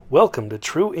Welcome to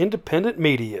True Independent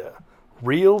Media,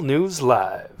 Real News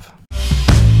Live.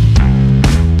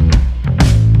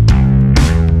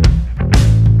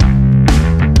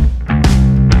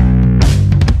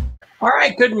 All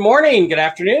right, good morning, good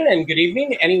afternoon, and good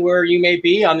evening, anywhere you may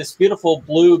be on this beautiful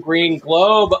blue-green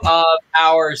globe of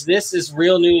ours. This is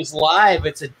Real News Live.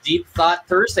 It's a Deep Thought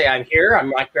Thursday. I'm here.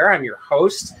 I'm Mike Bear. I'm your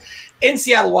host in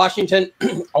Seattle, Washington,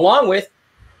 along with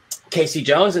Casey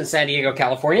Jones in San Diego,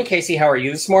 California. Casey, how are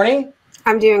you this morning?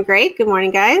 I'm doing great. Good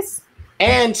morning, guys.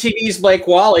 And TV's Blake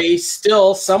Wally,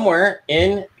 still somewhere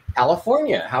in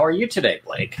California. How are you today,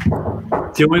 Blake?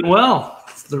 Doing well.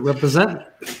 Represent.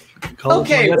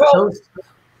 Okay, well,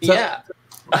 yeah.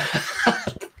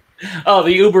 Oh,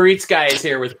 the Uber Eats guy is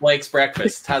here with Blake's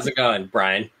breakfast. How's it going,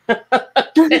 Brian?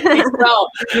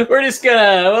 Well, we'll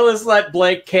just let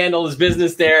Blake handle his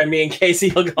business there, and me and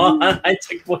Casey will go on. I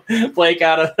took Blake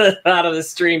out of the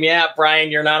stream. Yeah,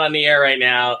 Brian, you're not on the air right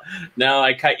now. No,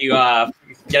 I cut you off.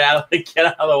 Get out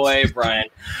of the way, Brian.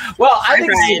 Well, I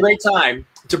think this is a great time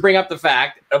to bring up the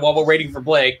fact, while we're waiting for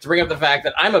Blake, to bring up the fact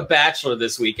that I'm a bachelor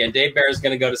this weekend. Dave Bear is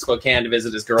going to go to Spokane to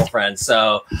visit his girlfriend.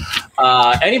 So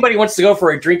anybody wants to go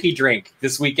for a drinky drink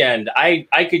this weekend,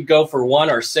 I could go for 1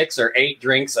 or 6 or 8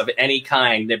 drinks of any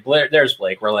kind. There's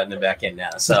Blake. We're letting him back in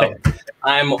now. So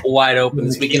I'm wide open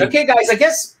this weekend. Okay, guys, I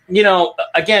guess,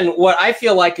 again, what I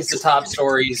feel like is the top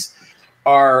stories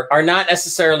are not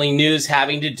necessarily news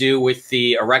having to do with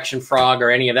the erection frog or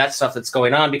any of that stuff that's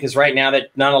going on, because right now that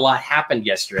not a lot happened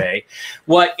yesterday.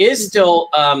 What is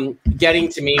still getting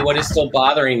to me, what is still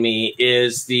bothering me,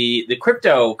 is the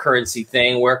cryptocurrency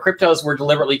thing, where cryptos were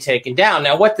deliberately taken down.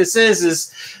 Now, what this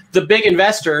is the big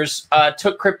investors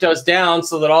took cryptos down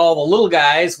so that all the little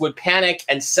guys would panic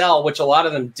and sell, which a lot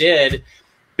of them did.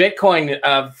 Bitcoin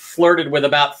flirted with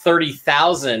about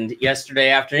 30,000 yesterday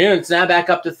afternoon. It's now back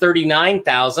up to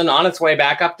 39,000, on its way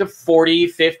back up to 40,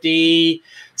 50,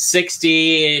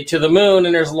 60 to the moon.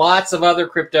 And there's lots of other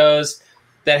cryptos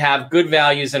that have good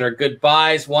values and are good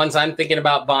buys. Ones I'm thinking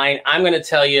about buying. I'm going to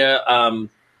tell you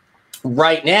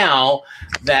right now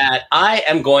that I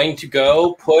am going to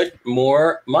go put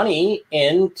more money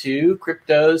into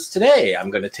cryptos today. I'm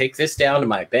going to take this down to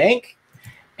my bank,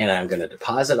 and I'm going to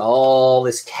deposit all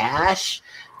this cash,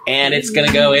 and it's going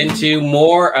to go into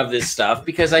more of this stuff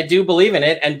because I do believe in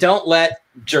it. And don't let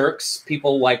jerks,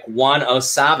 people like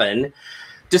 107,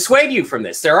 dissuade you from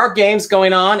this. There are games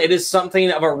going on. It is something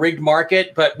of a rigged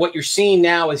market, but what you're seeing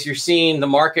now is you're seeing the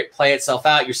market play itself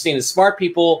out. You're seeing the smart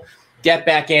people get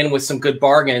back in with some good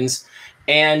bargains.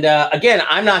 And again,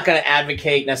 I'm not going to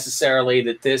advocate necessarily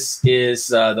that this is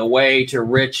the way to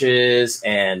riches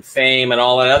and fame and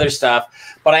all that other stuff.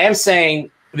 But I am saying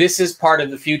this is part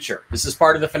of the future. This is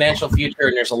part of the financial future.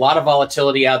 And there's a lot of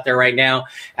volatility out there right now.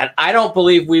 And I don't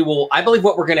believe we will. I believe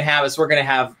what we're going to have is we're going to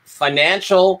have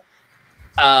financial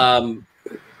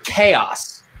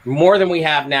chaos more than we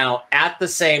have now, at the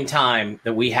same time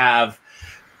that we have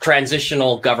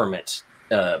transitional government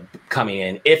coming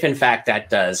in, if in fact that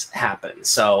does happen.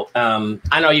 So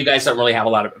I know you guys don't really have a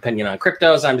lot of opinion on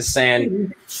cryptos. I'm just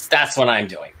saying that's what I'm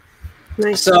doing.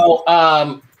 Nice. So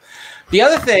the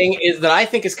other thing is that I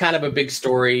think is kind of a big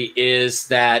story is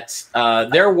that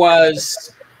there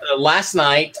was last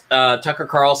night, Tucker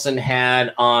Carlson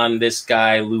had on this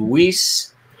guy, Luis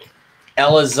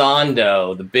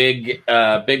Elizondo, the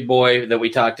big boy that we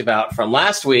talked about from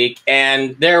last week.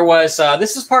 And there was,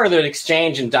 this is part of an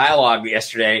exchange and dialogue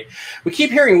yesterday. We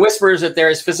keep hearing whispers that there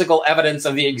is physical evidence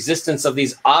of the existence of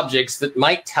these objects that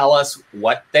might tell us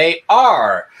what they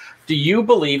are. Do you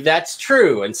believe that's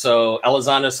true? And so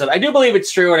Elizondo said, I do believe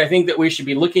it's true. And I think that we should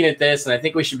be looking at this. And I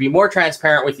think we should be more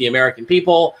transparent with the American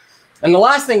people. And the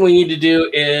last thing we need to do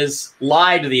is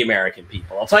lie to the American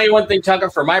people. I'll tell you one thing, Tucker,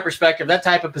 from my perspective, that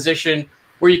type of position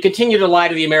where you continue to lie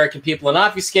to the American people and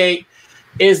obfuscate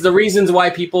is the reasons why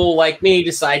people like me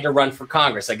decide to run for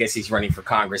Congress. I guess he's running for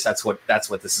Congress. That's what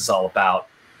this is all about.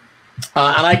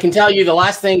 And I can tell you the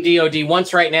last thing DOD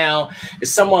wants right now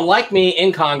is someone like me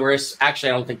in Congress. Actually,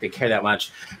 I don't think they care that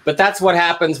much. But that's what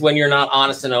happens when you're not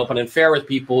honest and open and fair with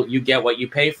people. You get what you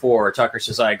pay for. Tucker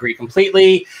says, I agree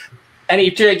completely. And he,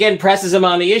 again, presses him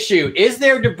on the issue. Is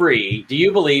there debris, do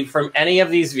you believe, from any of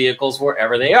these vehicles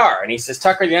wherever they are? And he says,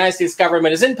 Tucker, the United States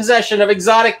government is in possession of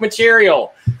exotic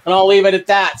material. And I'll leave it at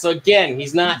that. So, again,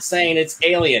 he's not saying it's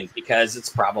alien because it's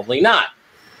probably not.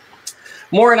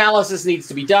 More analysis needs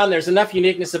to be done. There's enough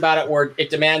uniqueness about it where it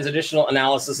demands additional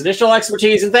analysis, additional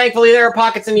expertise. And thankfully, there are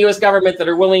pockets in the U.S. government that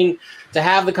are willing to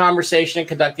have the conversation and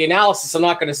conduct the analysis. I'm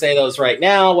not going to say those right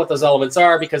now, what those elements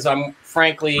are, because I'm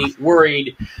frankly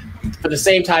worried for the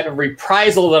same type of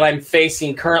reprisal that I'm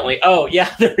facing currently. Oh,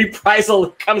 yeah, the reprisal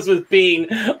that comes with being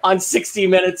on 60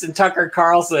 Minutes and Tucker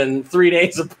Carlson 3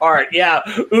 days apart. Yeah,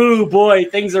 ooh, boy,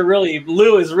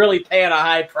 Lou is really paying a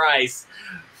high price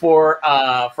for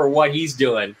what he's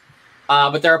doing.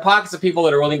 But there are pockets of people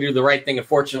that are willing to do the right thing.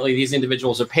 Unfortunately, these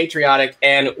individuals are patriotic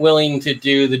and willing to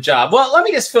do the job. Well, let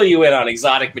me just fill you in on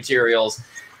exotic materials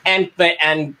and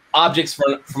objects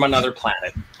from another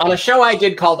planet. On a show I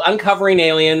did called Uncovering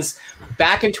Aliens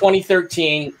back in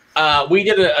 2013, we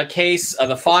did a case,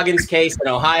 the Foggins case in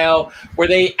Ohio, where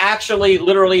they actually,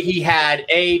 literally, he had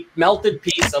a melted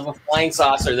piece of a flying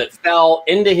saucer that fell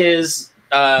into his,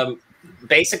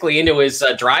 basically into his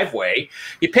driveway.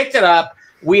 He picked it up.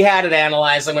 We had it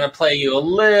analyzed. I'm going to play you a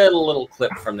little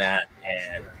clip from that.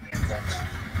 And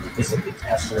this is the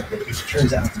test, but it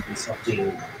turns out to be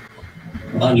something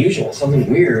unusual, something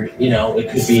weird. You know, it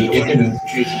could be,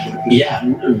 yeah,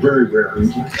 very rare.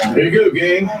 There you go,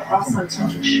 gang.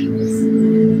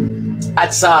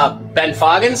 That's Ben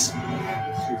Foggins,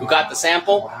 who got the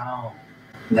sample. Wow,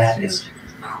 that is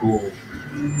cool.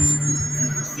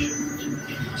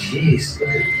 Jeez.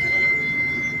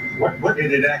 What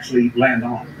did it actually land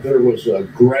on? There was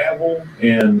gravel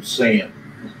and sand.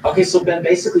 Okay, so Ben,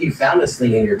 basically you found this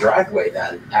thing in your driveway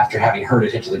then, after having heard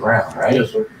it hit to the ground, right?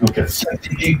 Yes, sir. Okay. So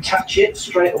did you touch it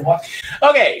straight? What?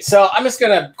 Okay, so I'm just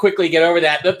going to quickly get over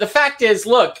that. The fact is,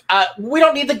 look, we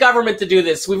don't need the government to do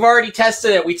this. We've already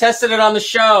tested it. We tested it on the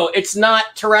show. It's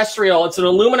not terrestrial. It's an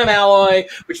aluminum alloy,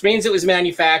 which means it was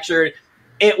manufactured.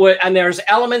 And there's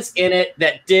elements in it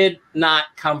that did not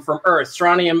come from Earth.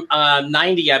 Strontium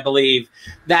 90, I believe,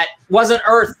 that wasn't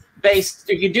Earth-based.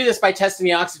 You could do this by testing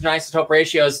the oxygen isotope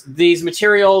ratios. These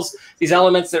materials, these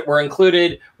elements that were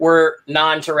included were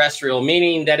non-terrestrial,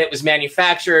 meaning that it was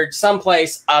manufactured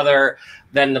someplace other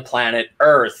than the planet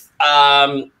Earth.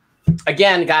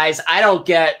 Again, guys, I don't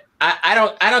get.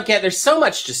 There's so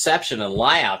much deception and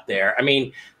lie out there. I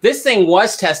mean, this thing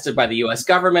was tested by the U.S.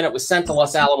 government. It was sent to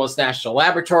Los Alamos National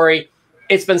Laboratory.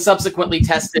 It's been subsequently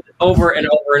tested over and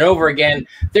over and over again.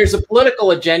 There's a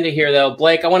political agenda here, though.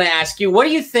 Blake, I want to ask you, what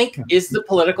do you think is the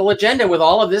political agenda with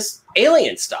all of this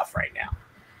alien stuff right now?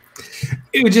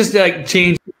 It would just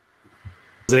change.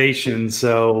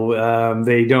 So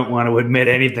they don't want to admit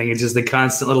anything. It's just the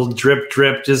constant little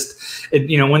drip. Just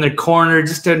when they're cornered,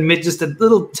 just to admit just a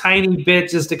little tiny bit,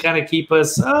 just to kind of keep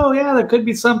us. Oh yeah, there could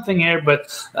be something here, but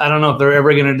I don't know if they're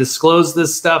ever going to disclose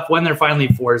this stuff when they're finally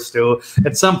forced to.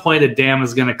 At some point, the dam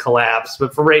is going to collapse.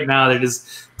 But for right now, they're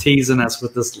just teasing us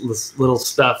with this little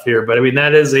stuff here. But I mean,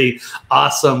 that is a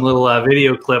awesome little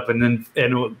video clip, and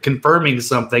confirming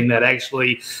something that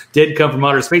actually did come from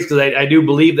outer space, because I do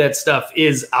believe that stuff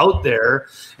is out there.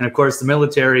 And of course, the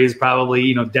military is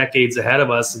probably decades ahead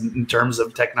of us in terms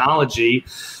of technology.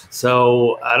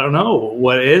 So I don't know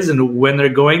what it is and when they're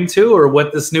going to, or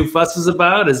what this new fuss is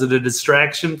about. Is it a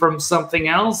distraction from something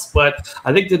else? But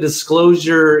I think the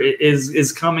disclosure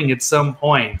is coming at some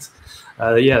point.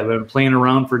 They've been playing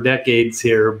around for decades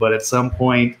here, but at some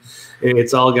point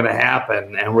it's all going to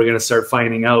happen, and we're going to start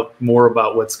finding out more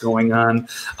about what's going on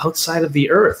outside of the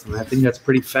Earth. And I think that's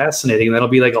pretty fascinating. That'll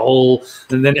be like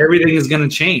and then everything is going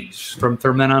to change from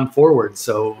then on forward.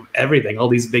 So everything, all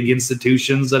these big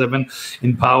institutions that have been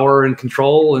in power and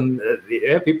control, and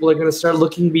people are going to start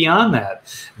looking beyond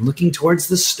that, looking towards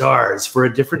the stars for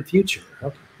a different future.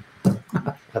 Okay.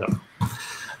 I don't know.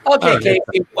 Okay,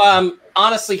 Casey.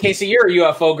 Honestly, Casey, you're a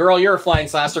UFO girl. You're a flying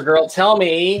saucer girl. Tell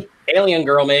me, alien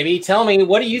girl maybe, tell me,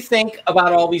 what do you think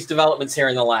about all these developments here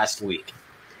in the last week?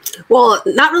 Well,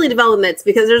 not really developments,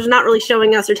 because they're not really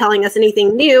showing us or telling us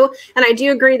anything new. And I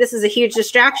do agree this is a huge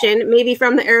distraction, maybe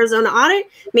from the Arizona audit,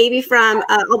 maybe from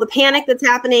all the panic that's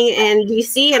happening in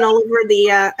D.C. and all over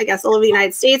all over the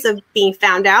United States of being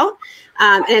found out.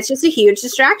 And it's just a huge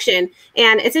distraction.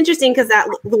 And it's interesting because that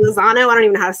Lozano, I don't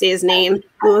even know how to say his name,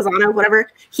 Lozano, whatever,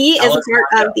 he is a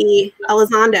part of the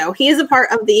Elizondo. He is a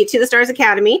part of the To the Stars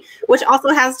Academy, which also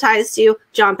has ties to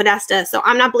John Podesta. So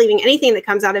I'm not believing anything that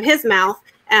comes out of his mouth.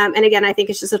 And again, I think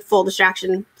it's just a full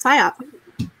distraction psyop.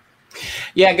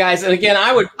 Yeah, guys. And again,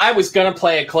 I was going to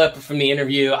play a clip from the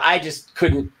interview. I just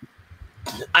couldn't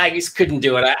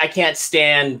do it. I can't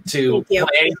stand to play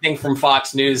anything from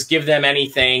Fox News, give them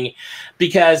anything,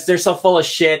 because they're so full of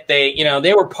shit.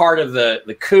 They were part of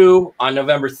the coup on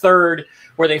November 3rd,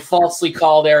 where they falsely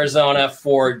called Arizona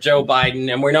for Joe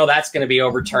Biden. And we know that's going to be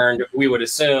overturned, we would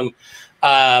assume.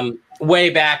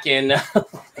 Way back in,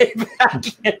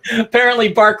 apparently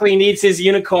Barkley needs his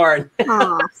unicorn.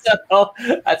 So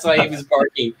that's why he was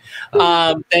barking.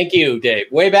 Thank you,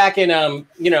 Dave. Way back in,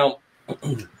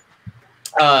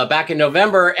 back in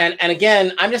November. And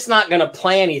again, I'm just not going to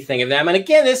play anything of them. And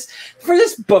again, this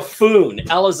buffoon,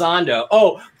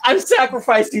 Elizondo, I'm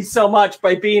sacrificing so much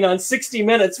by being on 60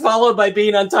 Minutes, followed by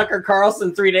being on Tucker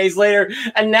Carlson 3 days later.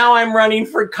 And now I'm running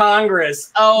for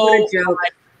Congress. Oh, my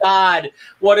God,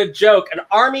 what a joke. An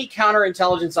Army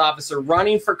counterintelligence officer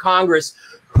running for Congress.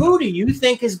 Who do you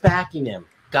think is backing him?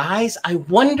 Guys, I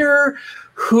wonder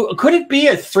who could it be.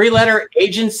 A 3-letter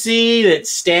agency that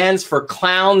stands for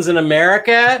Clowns in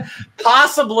America?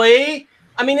 Possibly.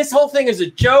 I mean, this whole thing is a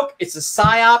joke. It's a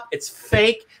psyop. It's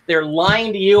fake. They're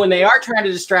lying to you, and they are trying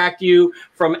to distract you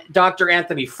from Dr.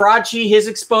 Anthony Fauci, his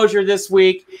exposure this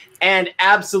week, and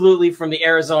absolutely from the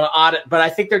Arizona audit. But I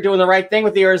think they're doing the right thing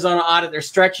with the Arizona audit. They're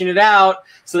stretching it out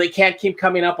so they can't keep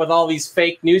coming up with all these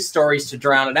fake news stories to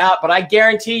drown it out. But I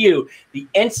guarantee you, the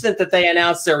instant that they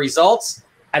announce their results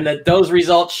and that those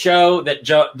results show that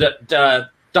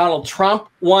Donald Trump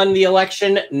won the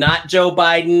election, not Joe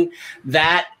Biden,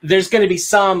 that there's going to be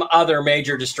some other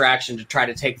major distraction to try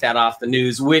to take that off the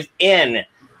news within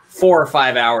 4 or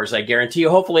 5 hours, I guarantee you.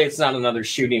 Hopefully it's not another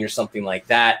shooting or something like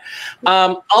that.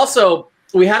 Also,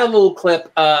 we had a little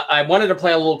clip. I wanted to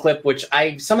play a little clip, which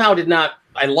I somehow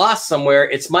I lost somewhere.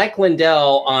 It's Mike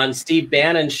Lindell on Steve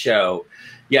Bannon's show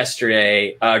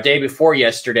yesterday, day before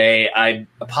yesterday. I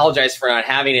apologize for not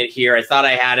having it here. I thought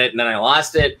I had it and then I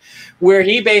lost it, where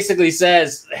he basically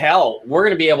says, hell, we're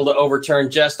going to be able to overturn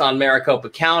just on Maricopa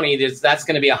County. That's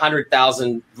going to be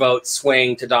 100,000 vote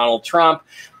swing to Donald Trump.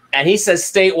 And he says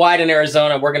statewide in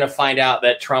Arizona, we're going to find out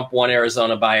that Trump won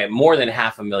Arizona by more than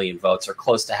 500,000 votes, or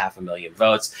close to 500,000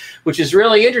 votes, which is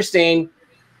really interesting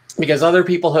because other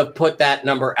people have put that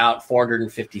number out,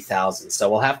 450,000. So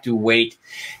we'll have to wait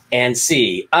and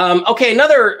see. Okay,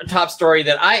 another top story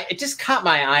that it just caught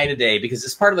my eye today because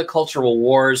it's part of the cultural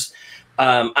wars.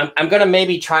 I'm going to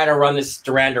maybe try to run this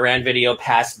Duran Duran video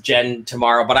past Jen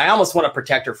tomorrow, but I almost want to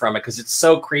protect her from it because it's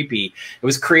so creepy. It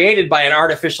was created by an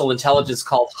artificial intelligence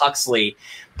called Huxley,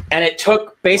 and it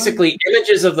took basically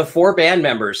images of the 4 band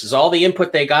members, is all the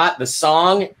input they got, the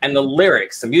song and the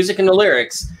lyrics, the music and the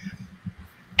lyrics,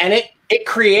 and it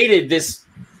created this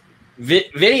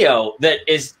video that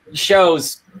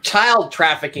shows child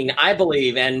trafficking, I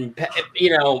believe, and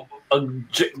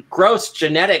gross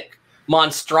genetic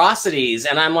monstrosities.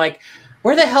 And I'm like,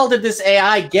 where the hell did this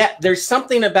AI get? There's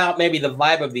something about maybe the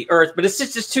vibe of the earth, but it's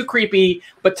just too creepy.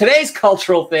 But today's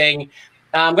cultural thing,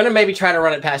 I'm going to maybe try to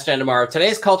run it past Jen tomorrow.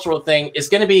 Today's cultural thing is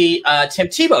going to be Tim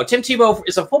Tebow. Tim Tebow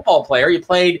is a football player. He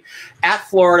played at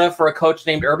Florida for a coach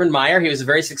named Urban Meyer. He was a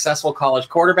very successful college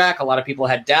quarterback. A lot of people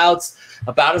had doubts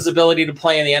about his ability to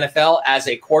play in the NFL as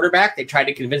a quarterback. They tried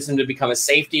to convince him to become a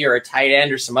safety or a tight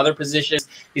end or some other positions.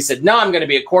 He said, no, I'm going to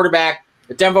be a quarterback.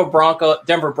 The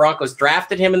Denver Broncos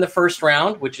drafted him in the first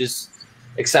round, which is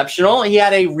exceptional. He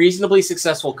had a reasonably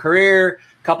successful career,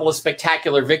 a couple of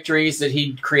spectacular victories that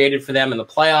he created for them in the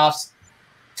playoffs.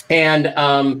 And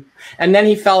then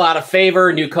he fell out of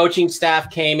favor. New coaching staff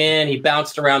came in. He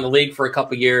bounced around the league for a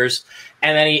couple of years.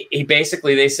 And then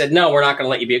they said, no, we're not going to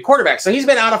let you be a quarterback. So he's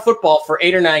been out of football for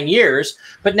 8 or 9 years.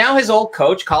 But now his old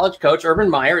coach, college coach, Urban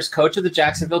Meyer, is coach of the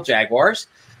Jacksonville Jaguars.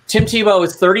 Tim Tebow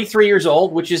is 33 years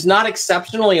old, which is not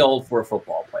exceptionally old for a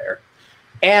football player.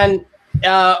 And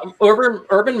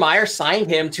Urban Meyer signed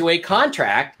him to a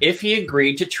contract if he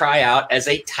agreed to try out as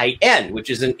a tight end, which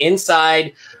is an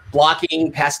inside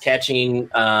blocking, pass catching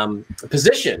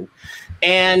position.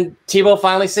 And Tebow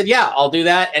finally said, yeah, I'll do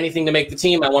that. Anything to make the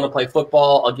team. I want to play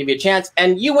football. I'll give you a chance.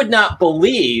 And you would not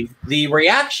believe the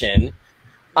reaction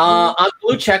on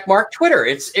Blue Checkmark Twitter.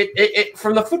 It's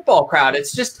from the football crowd.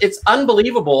 It's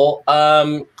unbelievable.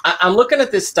 I'm looking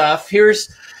at this stuff. Here's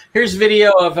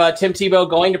video of Tim Tebow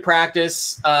going to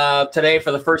practice today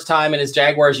for the first time in his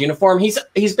Jaguars uniform. He's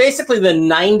basically the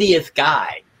 90th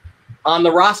guy on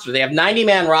the roster. They have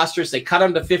 90-man rosters. They cut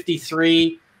him to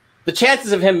 53. The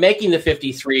chances of him making the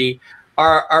 53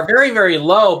 are very, very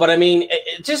low. But I mean,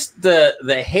 just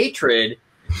the hatred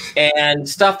and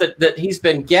stuff that he's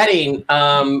been getting.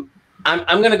 I'm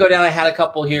going to go down. I had a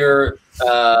couple here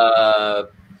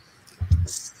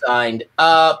signed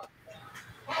up.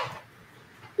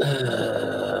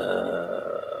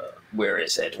 Where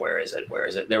is it?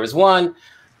 There was one.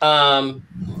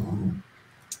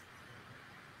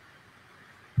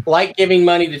 Like giving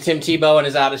money to Tim Tebow and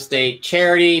his out-of-state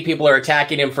charity. People are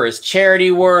attacking him for his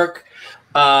charity work.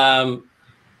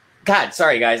 God,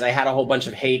 sorry, guys. I had a whole bunch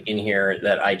of hate in here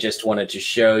that I just wanted to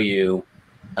show you.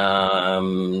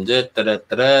 Damn it,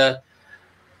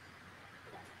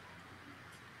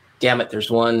 there's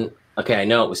one. Okay, I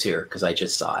know it was here because I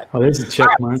just saw it. Oh, there's a check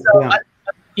mark. Right,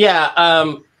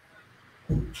 so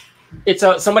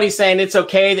somebody's saying it's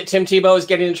okay that Tim Tebow is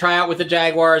getting to try out with the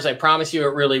Jaguars. I promise you,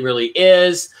 it really, really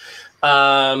is.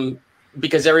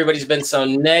 Because everybody's been so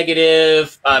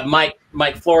negative. Mike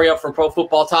Florio from Pro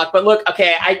Football Talk. But look,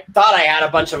 okay, I thought I had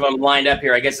a bunch of them lined up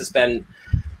here. I guess it's Ben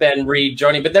Reed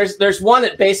joining. But there's one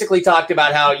that basically talked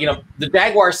about how, the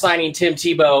Jaguars signing Tim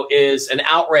Tebow is an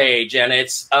outrage and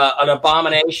it's an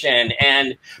abomination,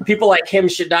 and people like him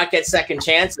should not get second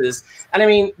chances. And I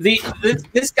mean,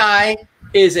 this guy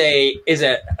is a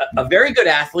very good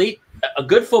athlete, a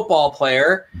good football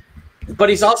player, but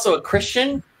he's also a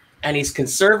Christian and he's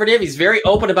conservative. He's very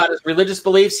open about his religious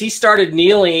beliefs. He started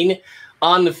kneeling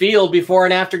on the field before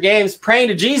and after games, praying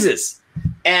to Jesus,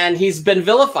 and he's been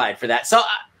vilified for that. So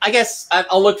I guess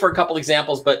I'll look for a couple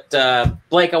examples, but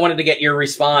Blake, I wanted to get your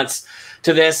response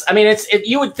to this. I mean,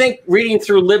 you would think, reading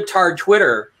through libtard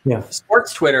Twitter,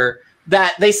 sports Twitter,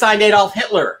 that they signed Adolf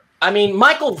Hitler. I mean,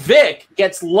 Michael Vick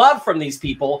gets love from these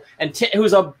people, and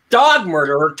who's a dog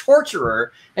murderer,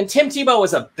 torturer, and Tim Tebow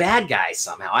is a bad guy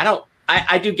somehow.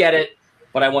 I do get it,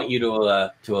 but I want you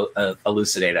to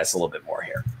elucidate us a little bit more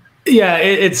here. Yeah,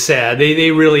 it's sad.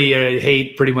 They really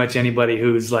hate pretty much anybody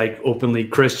who's like openly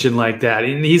Christian like that.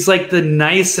 And he's like the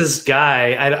nicest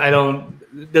guy.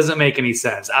 It doesn't make any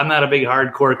sense. I'm not a big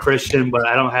hardcore Christian, but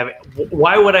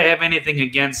why would I have anything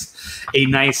against a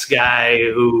nice guy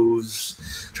who's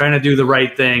trying to do the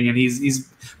right thing? And he's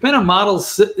been a model,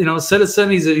 citizen.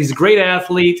 He's a great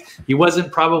athlete. He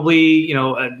wasn't probably,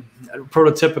 a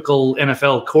prototypical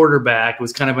NFL quarterback. It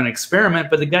was kind of an experiment,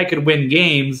 but the guy could win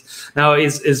games. Now,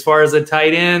 as far as a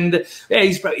tight end,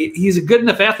 he's a good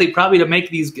enough athlete probably to make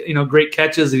these, great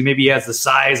catches. And maybe he has the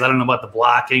size. I don't know about the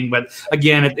blocking, but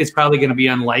again, it's probably going to be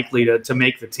unlikely to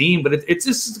make the team. But it's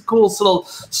just a cool little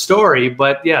story.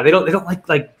 But yeah, they don't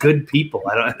like good people.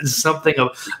 There's something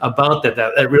about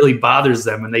that really bothers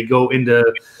them, and they go into.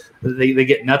 They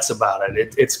get nuts about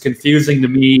it. It's confusing to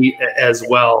me as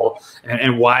well.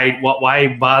 And why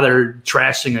bother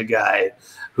trashing a guy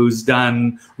who's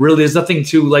done really? There's nothing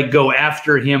to go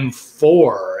after him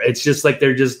for. It's just like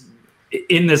they're just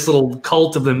in this little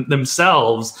cult of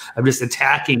themselves of just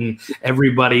attacking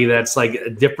everybody that's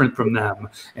different from them.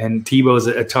 And Tebow's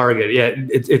a target. Yeah,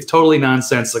 it's totally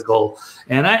nonsensical.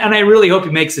 And I really hope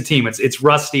he makes the team. It's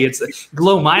rusty. It's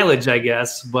low mileage, I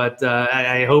guess. But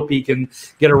I hope he can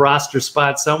get a roster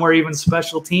spot somewhere, even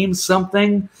special teams,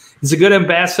 something. He's a good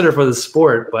ambassador for the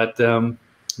sport, but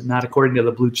not according to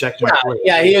the blue check mark.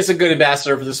 Yeah, he is a good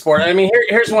ambassador for the sport. I mean,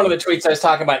 here's one of the tweets I was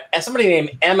talking about. Somebody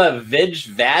named Emma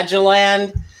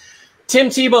Vagiland. Tim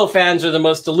Tebow fans are the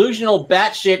most delusional,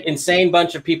 batshit, insane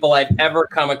bunch of people I've ever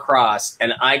come across,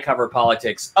 and I cover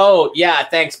politics. Oh, yeah,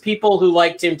 thanks. People who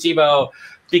like Tim Tebow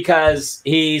because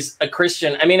he's a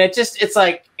Christian. I mean,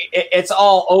 it's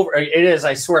all over. It is,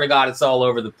 I swear to God, it's all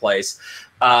over the place.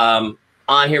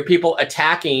 On here, people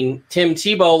attacking Tim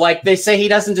Tebow like they say he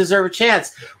doesn't deserve a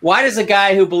chance. Why does a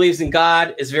guy who believes in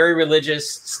God, is very religious,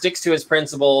 sticks to his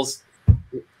principles,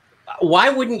 why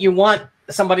wouldn't you want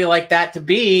somebody like that to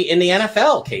be in the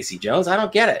NFL, Casey Jones? I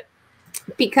don't get it.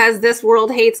 Because this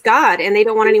world hates God, and they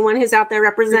don't want anyone who's out there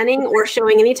representing or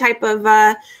showing any type of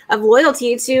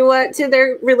loyalty to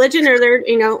their religion or their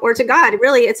or to God.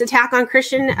 Really, it's attack on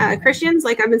Christians.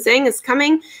 Like I've been saying, is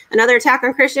coming. Another attack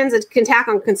on Christians. It's an attack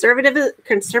on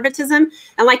conservatism.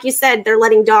 And like you said, they're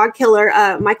letting dog killer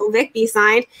Michael Vick be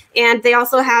signed, and they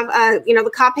also have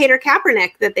the cop hater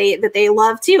Kaepernick that they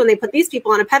love too. And they put these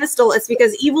people on a pedestal. It's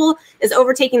because evil is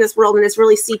overtaking this world, and it's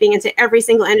really seeping into every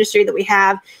single industry that we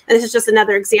have. And this is just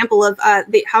another example of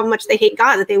how much they hate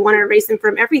God, that they want to erase him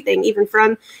from everything, even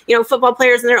from football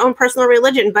players and their own personal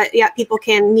religion. But yet people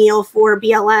can kneel for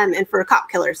BLM and for cop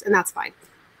killers, and that's fine.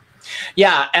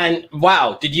 Yeah, and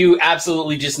wow, did you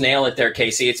absolutely just nail it there,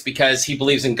 Casey? It's because he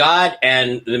believes in God,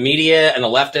 and the media and the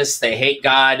leftists, they hate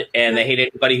God, and they hate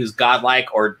anybody who's godlike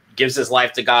or gives his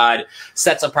life to God,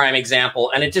 sets a prime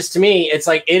example. And it just, to me, it's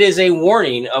like it is a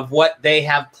warning of what they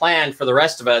have planned for the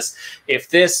rest of us. If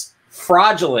this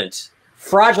fraudulent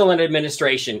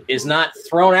administration is not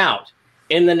thrown out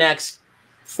in the next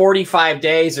 45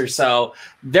 days or so,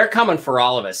 they're coming for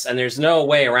all of us. And there's no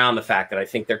way around the fact that I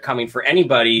think they're coming for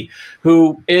anybody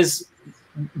who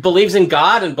believes in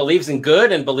God and believes in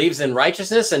good and believes in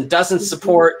righteousness and doesn't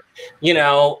support,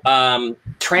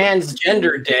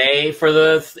 transgender day for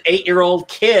the 8-year-old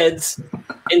kids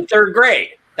in 3rd grade.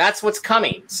 That's what's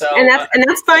coming. So, and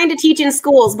that's fine to teach in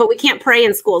schools, but we can't pray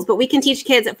in schools. But we can teach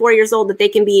kids at 4 years old that they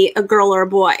can be a girl or a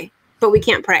boy, but we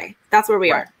can't pray. That's where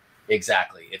we are.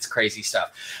 Exactly. It's crazy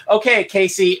stuff. Okay,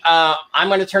 Casey, I'm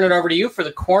going to turn it over to you for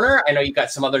the corner. I know you've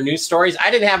got some other news stories. I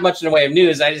didn't have much in the way of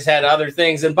news. I just had other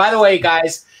things. And by the way,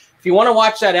 guys, if you want to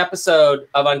watch that episode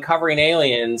of Uncovering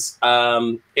Aliens,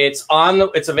 it's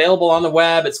available on the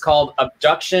web. It's called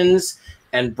Abductions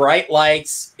and Bright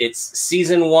Lights. It's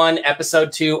season 1,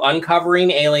 episode 2,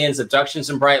 Uncovering Aliens, Abductions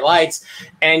and Bright Lights.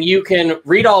 And you can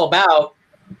read all about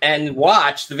and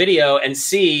watch the video and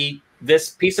see this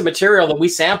piece of material that we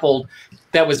sampled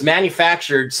that was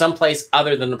manufactured someplace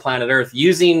other than the planet Earth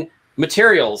using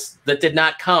materials that did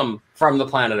not come from the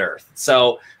planet Earth.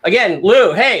 So again,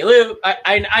 Lou,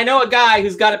 I know a guy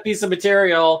who's got a piece of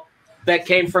material that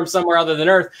came from somewhere other than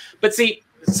Earth. But see,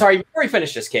 sorry, before we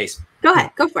finish this case, go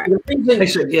ahead, go for it.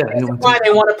 Why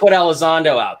they want to put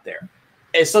Elizondo out there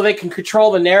is so they can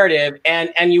control the narrative.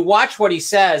 And you watch what he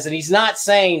says, and he's not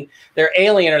saying they're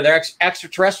alien or they're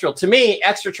extraterrestrial. To me,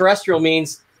 extraterrestrial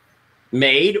means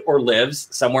made or lives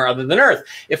somewhere other than Earth.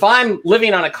 If I'm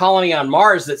living on a colony on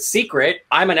Mars that's secret,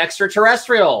 I'm an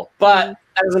extraterrestrial, but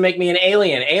that doesn't make me an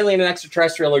alien. Alien and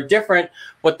extraterrestrial are different.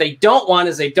 What they don't want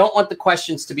is they don't want the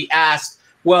questions to be asked,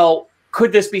 well,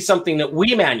 could this be something that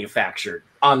we manufactured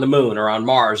on the moon or on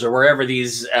Mars or wherever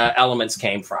these elements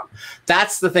came from?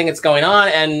 That's the thing that's going on.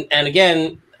 And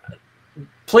again,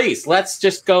 please, let's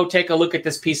just go take a look at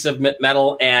this piece of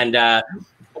metal. And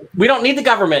we don't need the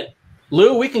government.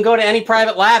 Lou, we can go to any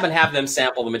private lab and have them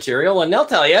sample the material, and they'll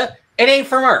tell you it ain't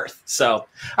from Earth. So, all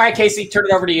right, Casey, turn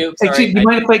it over to you. Sorry. Actually, do you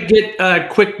mind if I get a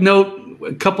quick note,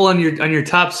 a couple on your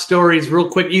top stories real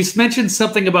quick? You mentioned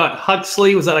something about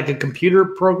Huxley. Was that like a computer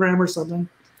program or something?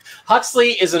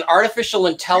 Huxley is an artificial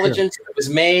intelligence that was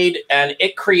made, and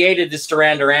it created this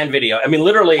Duran Duran video. I mean,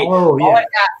 literally,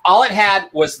 all it had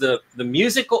was the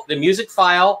music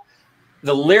file,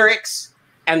 the lyrics,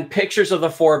 and pictures of the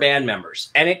 4 band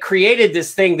members. And it created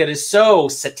this thing that is so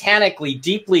satanically,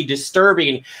 deeply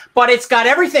disturbing, but it's got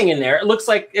everything in there. It looks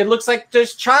like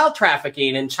there's child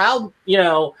trafficking and child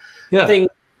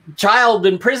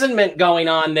imprisonment going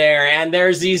on there. And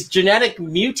there's these genetic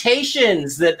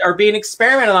mutations that are being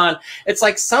experimented on. It's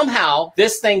like somehow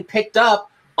this thing picked up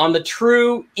on the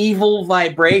true evil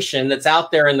vibration that's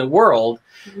out there in the world.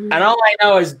 And all I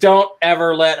know is don't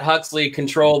ever let Huxley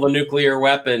control the nuclear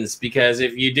weapons, because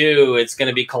if you do, it's going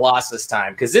to be Colossus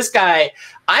time. Because this guy,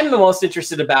 I'm the most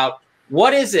interested about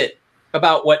what is it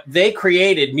about what they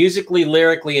created musically,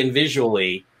 lyrically, and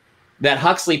visually that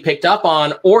Huxley picked up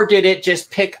on, or did it just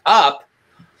pick up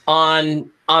on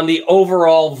the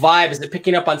overall vibe? Is it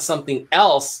picking up on something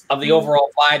else of the overall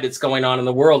vibe that's going on in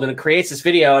the world? And it creates this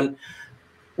video, and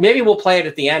maybe we'll play it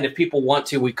at the end if people want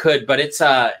to. We could, but it's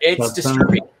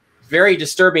disturbing, very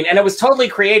disturbing, and it was totally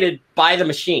created by the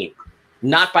machine,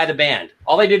 not by the band.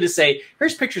 All they did is say,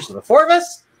 "Here's pictures of the 4 of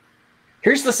us.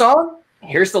 Here's the song.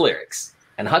 Here's the lyrics."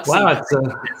 And Huxley, wow,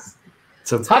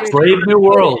 it's a brave new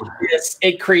world.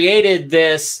 It created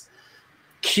this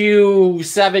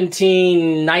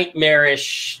Q17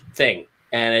 nightmarish thing.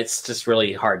 And it's just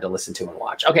really hard to listen to and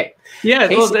watch. Okay. Yeah,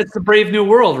 well, that's the Brave New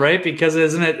World, right? Because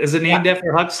is it named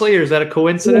after Huxley, or is that a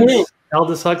coincidence?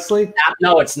 Aldous Huxley?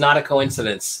 No, it's not a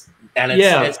coincidence. And I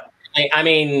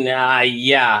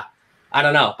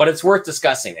don't know, but it's worth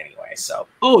discussing anyway. So.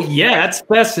 Oh yeah, that's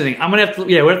fascinating. I'm gonna have to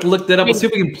we'll have to look that up. We'll see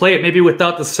if we can play it maybe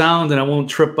without the sound, and I won't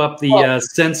trip up the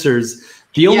sensors.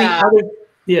 The only other,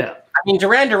 I mean,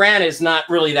 Duran Duran is not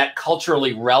really that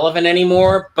culturally relevant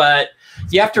anymore, but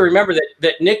you have to remember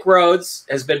that Nick Rhodes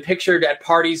has been pictured at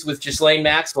parties with Ghislaine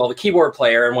Maxwell, the keyboard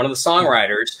player and one of the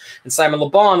songwriters, and Simon Le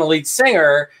Bon, the lead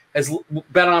singer,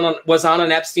 was on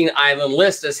an Epstein Island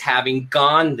list as having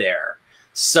gone there.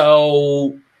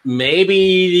 So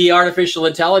maybe the artificial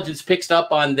intelligence picks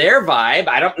up on their vibe.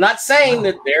 I'm not saying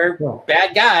that they're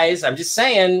bad guys. I'm just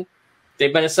saying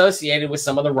they've been associated with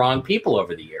some of the wrong people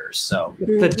over the years. So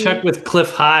the check with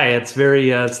Cliff High, it's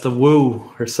very it's the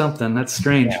woo or something. That's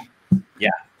strange. Yeah.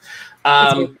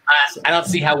 I don't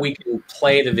see how we can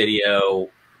play the video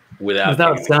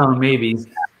without sound. Maybe.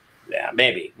 Yeah,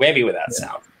 maybe without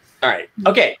sound. All right.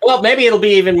 Okay. Well, maybe it'll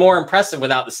be even more impressive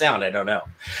without the sound. I don't know.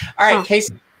 All right,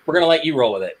 Casey, we're gonna let you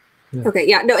roll with it. Okay.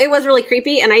 Yeah. No, it was really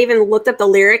creepy, and I even looked up the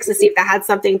lyrics to see if that had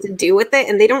something to do with it,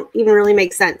 and they don't even really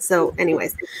make sense. So,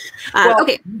 anyways,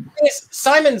 okay.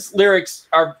 Simon's lyrics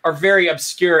are very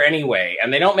obscure anyway,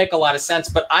 and they don't make a lot of sense.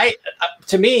 But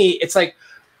to me, it's like,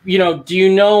 do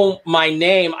you know my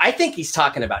name? I think he's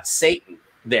talking about Satan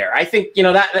there. I think,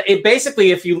 that it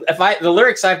basically, the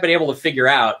lyrics I've been able to figure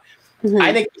out,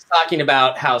 I think he's talking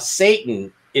about how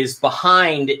Satan is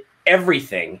behind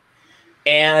everything,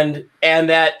 and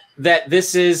that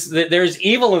there's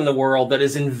evil in the world that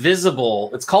is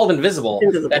invisible. It's called invisible.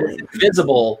 That is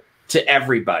invisible to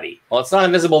everybody. Well, it's not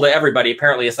invisible to everybody.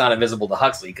 Apparently it's not invisible to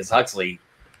Huxley, because Huxley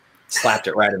slapped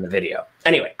it right in the video.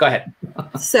 Anyway, go ahead.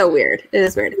 So weird. It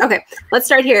is weird. Okay, let's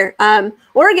start here.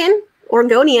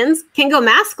 Oregonians can go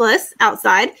maskless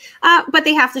outside, but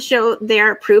they have to show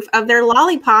their proof of their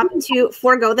lollipop to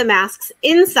forego the masks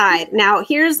inside. Now,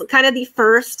 here's kind of the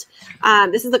first,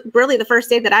 this is really the first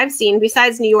state that I've seen,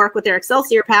 besides New York with their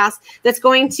Excelsior Pass, that's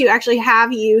going to actually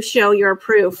have you show your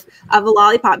proof of a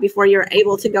lollipop before you're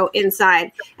able to go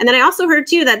inside. And then I also heard,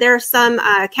 too, that there are some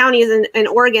counties in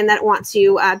Oregon that want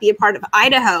to be a part of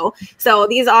Idaho. So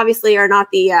these obviously are not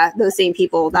those same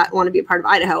people that want to be a part of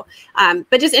Idaho.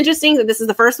 But just interesting that this is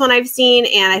the first one I've seen,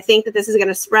 and I think that this is going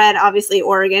to spread. Obviously,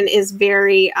 Oregon is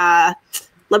very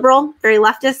liberal, very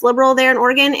leftist liberal there in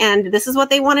Oregon, and this is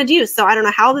what they want to do. So I don't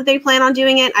know how that they plan on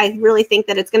doing it. I really think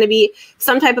that it's going to be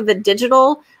some type of a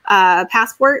digital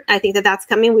passport. I think that that's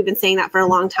coming. We've been saying that for a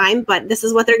long time, but this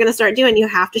is what they're going to start doing. You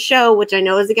have to show, which I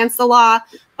know is against the law,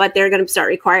 but they're going to start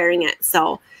requiring it.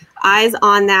 So eyes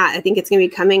on that. I think it's going to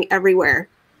be coming everywhere.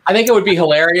 I think it would be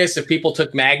hilarious if people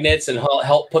took magnets and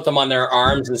help put them on their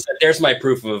arms and said, "There's my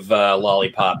proof of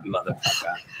lollipop,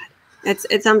 motherfucker."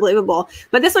 It's unbelievable.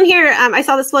 But this one here, I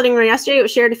saw this floating around yesterday. It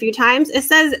was shared a few times. It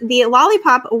says the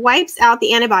lollipop wipes out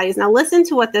the antibodies. Now listen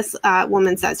to what this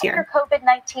woman says here. Your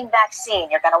COVID-19 vaccine,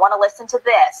 you're going to want to listen to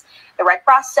this. The Red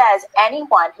Cross says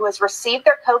anyone who has received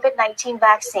their COVID-19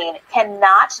 vaccine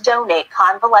cannot donate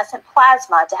convalescent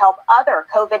plasma to help other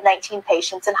COVID-19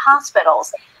 patients in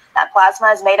hospitals. That plasma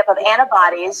is made up of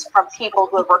antibodies from people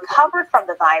who have recovered from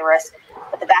the virus,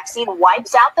 but the vaccine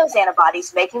wipes out those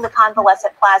antibodies, making the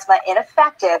convalescent plasma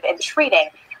ineffective in treating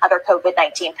other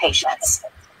COVID-19 patients.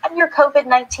 And your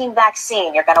COVID-19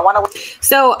 vaccine, you're going to want to...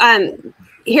 So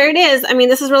here it is. I mean,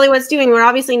 this is really what it's doing. We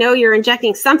obviously know you're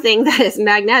injecting something that is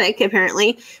magnetic,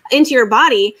 apparently, into your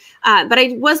body. But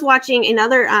I was watching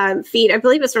another feed, I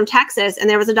believe it's from Texas, and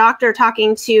there was a doctor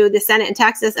talking to the Senate in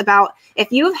Texas about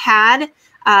if you've had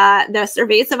the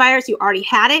Cerveza virus, you already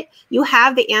had it, you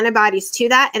have the antibodies to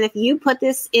that. And if you put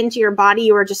this into your body,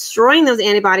 you are destroying those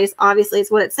antibodies. Obviously,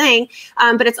 is what it's saying.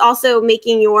 But it's also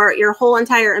making your whole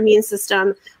entire immune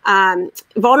system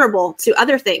vulnerable to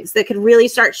other things that could really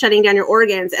start shutting down your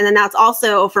organs. And then that's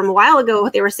also from a while ago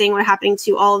what they were saying were happening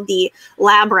to all of the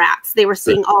lab rats. They were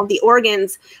seeing all of the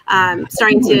organs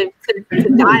starting to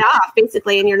die off,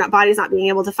 basically, and your body's not being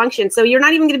able to function. So you're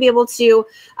not even going to be able to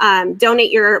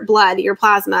donate your blood, your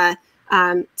plasma,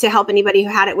 to help anybody who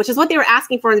had it, which is what they were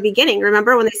asking for in the beginning.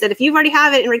 Remember when they said, if you've already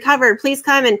have it and recovered, please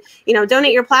come and,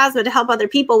 donate your plasma to help other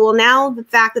people. Well, now the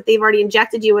fact that they've already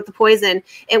injected you with the poison,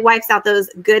 it wipes out those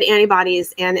good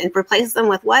antibodies and replaces them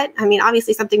with what? I mean,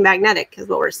 obviously something magnetic is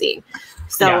what we're seeing.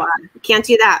 So can't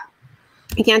do that.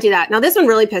 You can't do that. Now, this one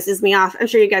really pisses me off. I'm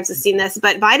sure you guys have seen this,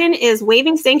 but Biden is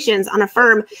waiving sanctions on a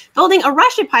firm building a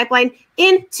Russia pipeline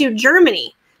into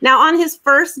Germany. Now, on his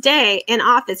first day in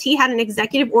office, he had an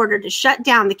executive order to shut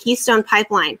down the Keystone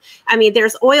Pipeline. I mean,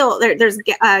 there's oil, there's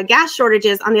gas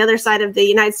shortages on the other side of the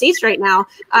United States right now.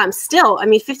 Still, I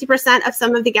mean, 50% of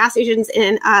some of the gas stations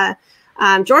in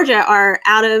Georgia are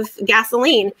out of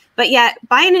gasoline. But yet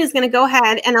Biden is going to go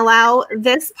ahead and allow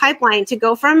this pipeline to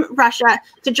go from Russia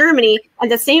to Germany. At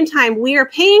the same time, we are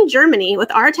paying Germany with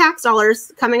our tax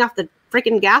dollars coming off the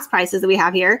freaking gas prices that we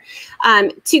have here,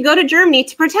 to go to Germany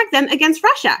to protect them against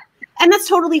Russia. And that's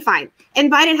totally fine.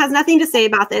 And Biden has nothing to say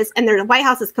about this. And the White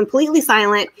House is completely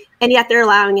silent. And yet they're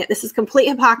allowing it. This is complete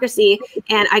hypocrisy.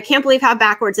 And I can't believe how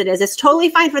backwards it is. It's totally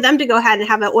fine for them to go ahead and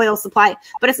have an oil supply,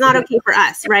 but it's not okay for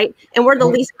us, right? And we're the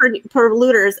least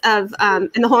polluters of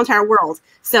in the whole entire world.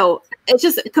 So it's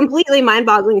just completely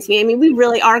mind-boggling to me. I mean, we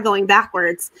really are going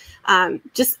backwards.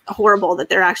 Just horrible that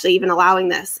they're actually even allowing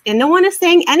this. And no one is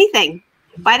saying anything.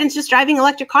 Biden's just driving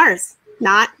electric cars,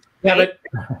 not. Yeah, right?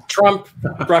 But Trump,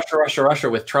 Russia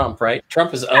with Trump, right?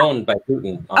 Trump is owned by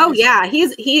Putin. Obviously. Oh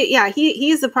yeah,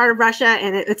 he's a part of Russia,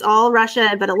 and it's all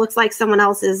Russia. But it looks like someone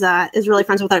else is really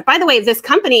friends with her. By the way, this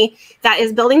company that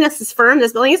is building this firm,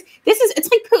 it's like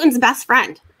Putin's best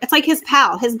friend. It's like his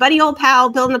pal, his buddy old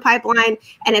pal, building the pipeline,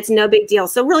 and it's no big deal.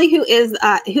 So really,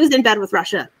 who's in bed with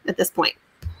Russia at this point?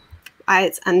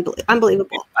 It's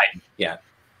unbelievable. Yeah.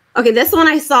 Okay, this one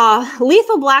I saw,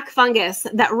 lethal black fungus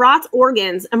that rots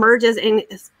organs emerges in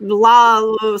La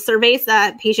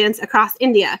Cerveza patients across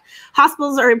India.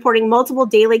 Hospitals are reporting multiple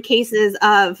daily cases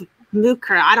of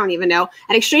mucor, I don't even know,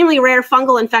 an extremely rare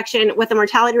fungal infection with a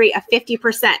mortality rate of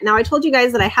 50%. Now, I told you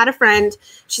guys that I had a friend.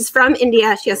 She's from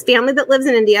India. She has family that lives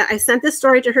in India. I sent this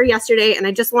story to her yesterday, and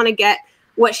I just want to get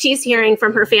what she's hearing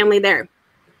from her family there.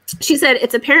 She said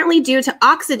it's apparently due to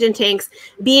oxygen tanks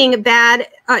being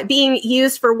being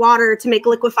used for water to make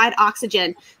liquefied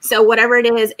oxygen. So whatever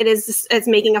it's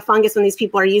making a fungus when these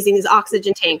people are using these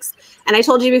oxygen tanks. And I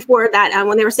told you before that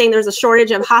when they were saying there's a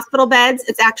shortage of hospital beds,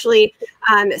 it's actually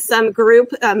some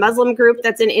group, a Muslim group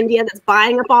that's in India that's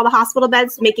buying up all the hospital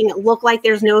beds, making it look like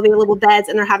there's no available beds,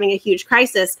 and they're having a huge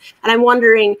crisis. And I'm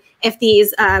wondering if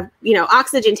these,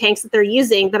 oxygen tanks that they're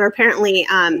using that are apparently,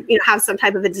 have some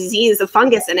type of a disease, of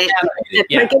fungus in it, that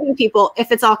they're giving people,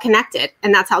 if it's all connected,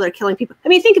 and that's how they're killing people. I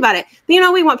mean, think about it. We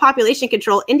want population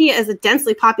control. India is a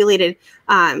densely populated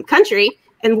country.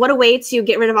 And what a way to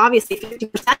get rid of, obviously,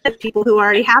 50% of people who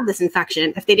already have this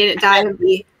infection. If they didn't die of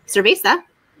the cerveza.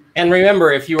 And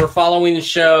remember, if you were following the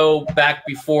show back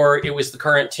before it was the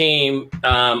current team,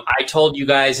 I told you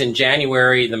guys in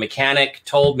January, the mechanic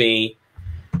told me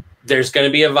there's going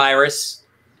to be a virus.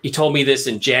 He told me this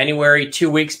in January, 2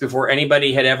 weeks before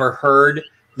anybody had ever heard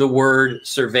the word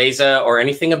cerveza or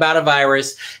anything about a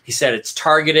virus. He said it's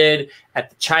targeted at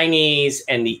the Chinese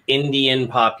and the Indian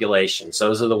populations.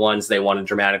 Those are the ones they want to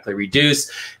dramatically reduce.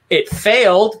 It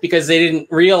failed because they didn't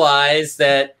realize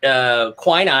that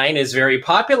quinine is very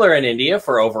popular in India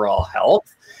for overall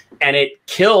health, and it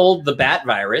killed the bat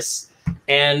virus.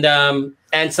 And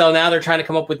so now they're trying to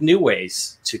come up with new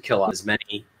ways to kill as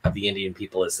many of the Indian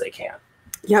people as they can.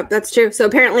 Yep, that's true. So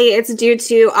apparently it's due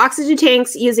to oxygen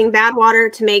tanks using bad water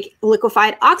to make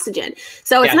liquefied oxygen.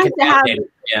 So it's nice to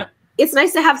have it's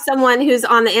nice to have someone who's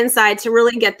on the inside to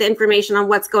really get the information on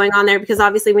what's going on there, because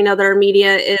obviously we know that our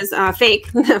media is fake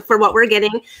for what we're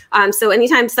getting. So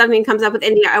anytime something comes up with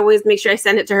India, I always make sure I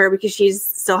send it to her, because she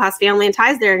still has family and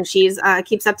ties there, and she's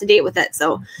keeps up to date with it.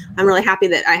 So I'm really happy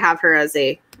that I have her as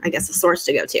a source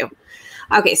to go to.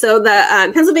 Okay, so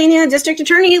the Pennsylvania District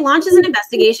Attorney launches an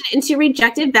investigation into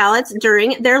rejected ballots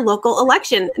during their local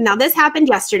election. Now, this happened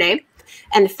yesterday,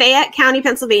 and Fayette County,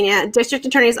 Pennsylvania District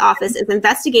Attorney's Office is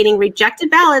investigating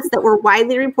rejected ballots that were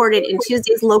widely reported in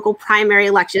Tuesday's local primary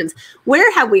elections.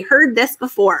 Where have we heard this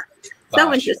before?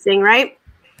 So interesting, right?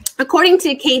 According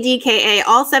to KDKA,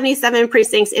 all 77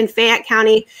 precincts in Fayette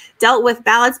County dealt with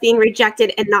ballots being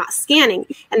rejected and not scanning.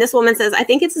 And this woman says, I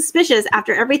think it's suspicious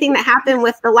after everything that happened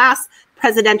with the last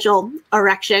presidential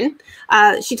election.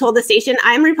 She told the station,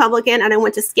 I'm Republican and I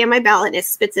went to scan my ballot and it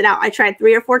spits it out. I tried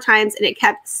 3 or 4 times and it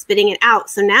kept spitting it out.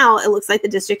 So now it looks like the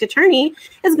district attorney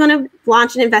is going to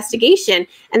launch an investigation.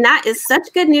 And that is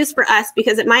such good news for us,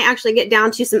 because it might actually get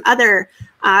down to some other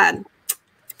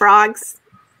frogs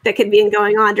that could be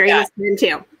going on during this time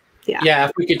too. Yeah,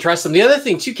 if we could trust them. The other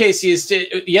thing too, Casey, is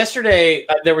yesterday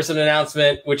there was an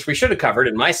announcement, which we should have covered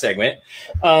in my segment,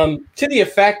 to the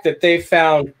effect that they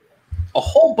found a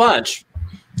whole bunch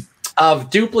of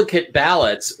duplicate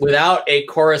ballots without a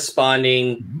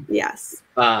corresponding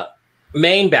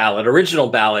main ballot, original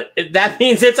ballot. That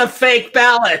means it's a fake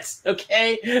ballot,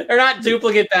 okay? They're not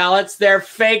duplicate ballots, they're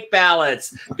fake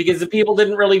ballots, because the people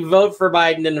didn't really vote for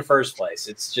Biden in the first place.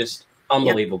 It's just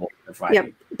unbelievable.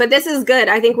 Yep. But this is good.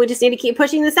 I think we just need to keep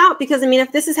pushing this out, because, I mean,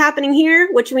 if this is happening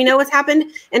here, which we know has happened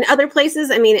in other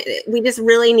places, I mean, we just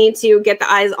really need to get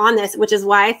the eyes on this, which is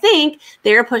why I think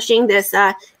they're pushing this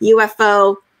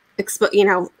UFO,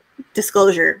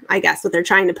 disclosure. I guess what they're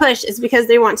trying to push is because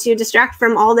they want to distract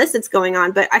from all this that's going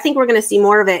on. But I think we're going to see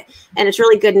more of it, and it's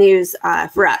really good news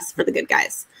for us, for the good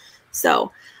guys. So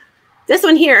this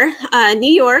one here,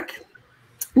 New York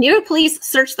police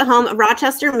searched the home of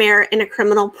Rochester mayor in a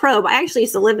criminal probe. I actually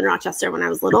used to live in Rochester when I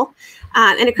was little,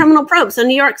 in a criminal probe. So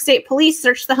New York State Police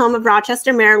searched the home of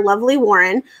Rochester Mayor Lovely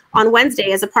Warren on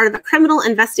Wednesday as a part of a criminal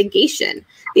investigation.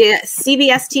 The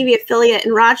CBS TV affiliate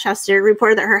in Rochester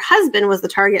reported that her husband was the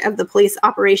target of the police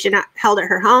operation held at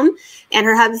her home, and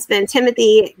her husband,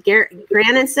 Timothy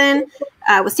Granison,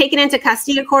 was taken into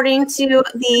custody, according to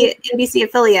the NBC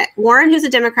affiliate. Warren, who's a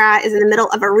Democrat, is in the middle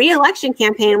of a re-election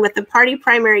campaign with the party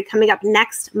primary coming up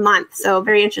next month. So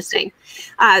very interesting.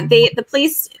 The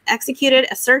police executed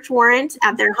a search warrant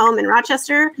at their home in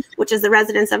Rochester, which is the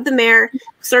residence of the mayor.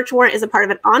 Search warrant is a part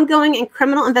of an ongoing and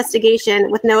criminal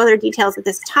investigation with no other details at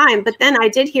this time. But then I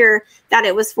did hear that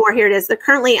it was for, here it is, they're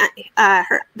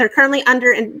currently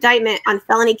under indictment on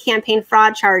felony campaign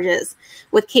fraud charges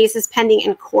with cases pending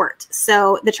in court.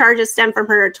 So the charges stem from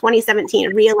her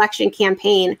 2017 re-election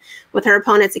campaign, with her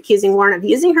opponents accusing Warren of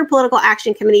using her political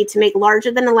action committee to make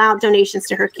larger than allowed donations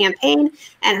to her campaign.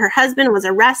 And her husband was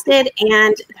arrested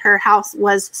and her house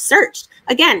was searched.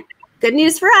 Again, good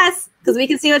news for us, because we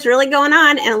can see what's really going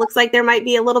on, and it looks like there might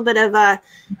be a little bit of a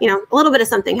little bit of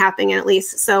something happening at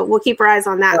least. So we'll keep our eyes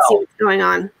on that, see what's going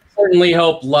on. Certainly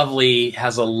hope Lovely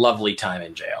has a lovely time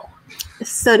in jail.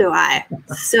 So do I.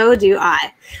 So do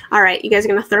I. All right, you guys are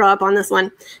going to throw up on this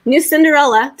one. New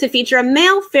Cinderella to feature a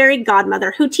male fairy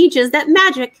godmother who teaches that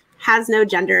magic has no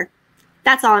gender.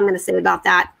 That's all I'm going to say about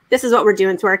that. This is what we're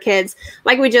doing to our kids.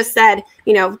 Like we just said,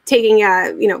 taking,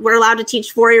 we're allowed to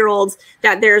teach 4-year-olds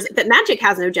that magic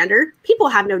has no gender. People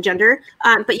have no gender,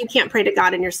 but you can't pray to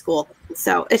God in your school.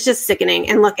 So it's just sickening.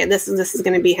 And look at this. This is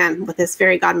going to be him with his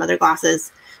fairy godmother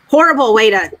glasses. Horrible way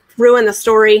to ruin the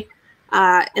story.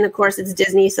 And of course, it's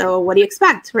Disney. So what do you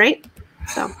expect, right?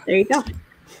 So there you go.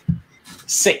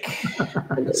 Sick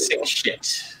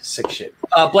shit.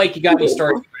 Blake, you got any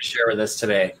stories you want to share with us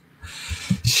today?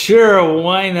 Sure,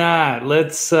 why not?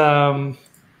 Let's got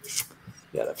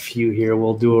a few here.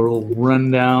 We'll do a little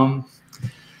rundown.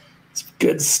 Some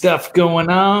good stuff going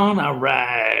on. All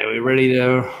right, we ready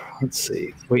to? Let's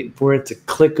see. Waiting for it to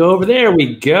click over. There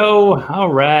we go.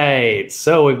 All right.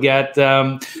 So we've got.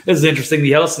 This is interesting.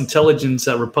 The House Intelligence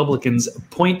Republicans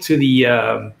point to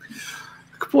the.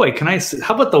 Boy, can I say,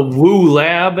 how about the Wu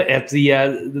lab at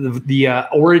the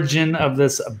origin of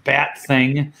this bat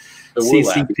thing? The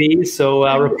CCP. So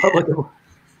Republican.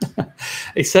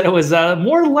 They said it was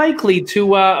more likely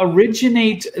to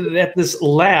originate at this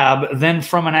lab than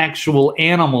from an actual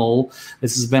animal.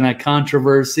 This has been a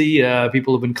controversy.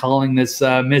 People have been calling this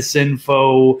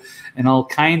misinfo and all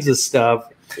kinds of stuff.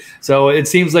 So it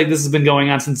seems like this has been going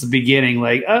on since the beginning.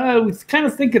 Like, we kind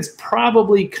of think it's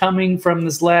probably coming from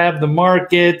this lab, the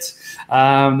market.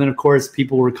 Then, of course,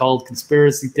 people were called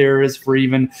conspiracy theorists for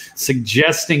even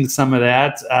suggesting some of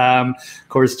that. Of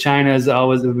course, China has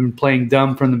always been playing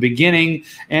dumb from the beginning.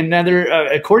 And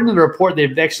according to the report,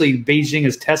 Beijing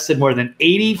has tested more than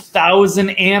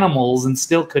 80,000 animals and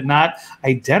still could not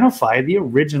identify the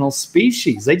original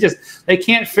species. They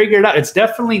can't figure it out. It's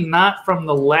definitely not from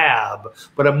the lab,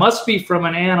 but it must be from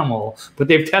an animal. But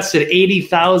they've tested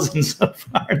 80,000 so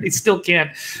far. They still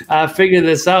can't figure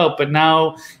this out. But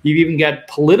now you've even got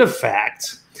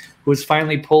PolitiFact, who has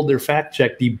finally pulled their fact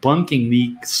check debunking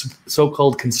the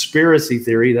so-called conspiracy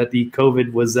theory that the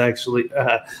COVID was actually,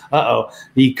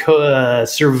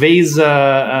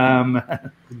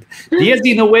 Cerveza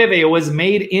 19 was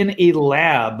made in a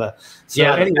lab. So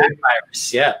yeah, anyway, the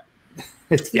virus, yeah.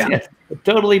 It's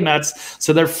totally nuts.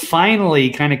 So they're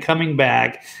finally kind of coming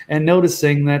back and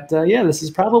noticing that, this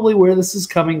is probably where this is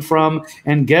coming from.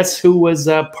 And guess who was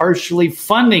partially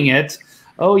funding it?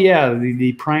 Oh, yeah,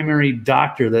 the primary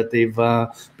doctor that they've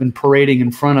been parading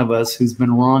in front of us, who's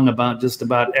been wrong about just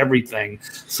about everything.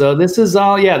 So this is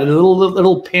all, the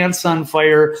little pants on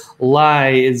fire lie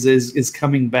is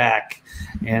coming back.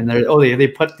 And they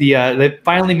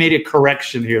finally made a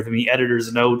correction here from the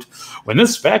editor's note. When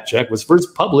this fact check was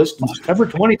first published in September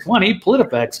 2020,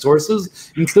 PolitiFact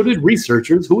sources included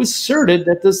researchers who asserted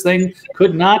that this thing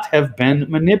could not have been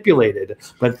manipulated.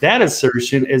 But that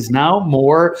assertion is now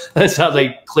more, that's how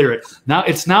they clear it. Now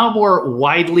it's now more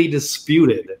widely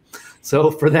disputed.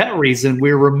 So for that reason,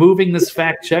 we're removing this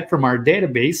fact check from our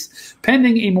database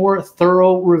pending a more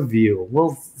thorough review.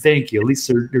 Well, thank you. At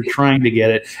least they're trying to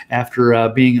get it after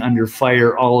being under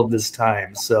fire all of this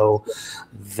time. So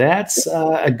that's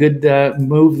a good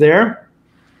move there.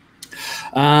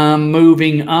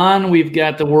 Moving on, we've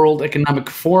got the World Economic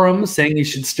Forum saying you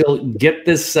should still get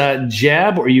this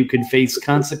jab or you could face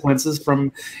consequences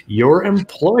from your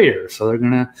employer. So they're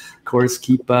going to, of course,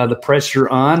 keep the pressure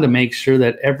on to make sure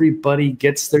that everybody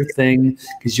gets their thing,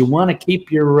 because you want to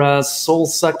keep your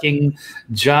soul-sucking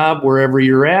job wherever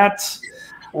you're at.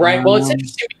 Right. Well, it's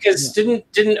interesting because didn't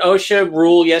OSHA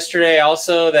rule yesterday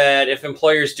also that if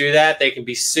employers do that, they can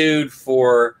be sued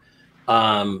for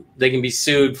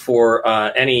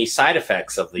any side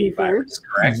effects of the virus,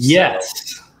 correct?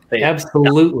 Yes, so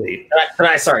absolutely.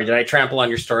 Did I trample on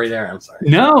your story there? I'm sorry.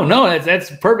 No, that's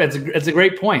perfect. It's a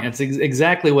great point. It's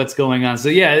exactly what's going on. So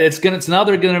yeah, it's now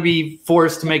they're going to be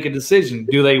forced to make a decision.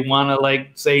 Do they want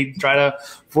to try to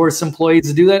force employees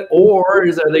to do that, or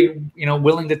are they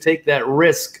willing to take that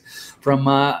risk from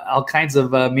all kinds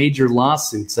of major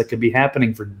lawsuits that could be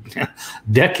happening for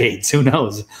decades? Who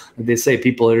knows? They say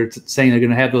people are saying they're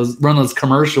going to have run those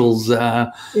commercials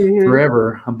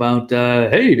forever about,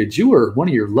 hey, did you or one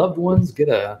of your loved ones get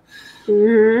a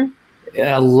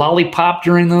lollipop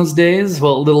during those days?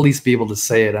 Well, they'll at least be able to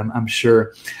say it, I'm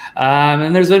sure.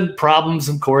 And there's been problems,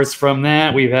 of course, from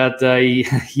that. We've had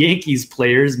Yankees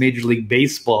players, Major League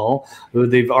Baseball, who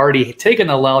they've already taken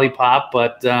a lollipop,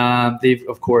 but they've,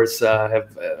 of course, have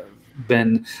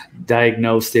been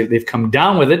diagnosed. They've come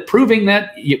down with it, proving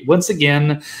that, once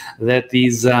again, that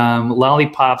these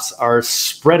lollipops are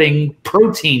spreading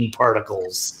protein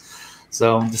particles.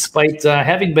 So despite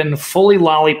having been fully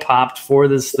lollipopped for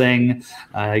this thing,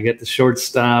 I get the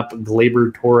shortstop,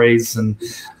 Gleyber Torres, and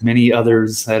many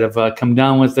others that have come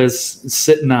down with this,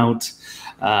 sitting out.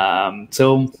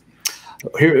 So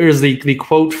here's the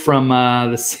quote from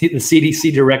the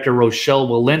CDC director, Rochelle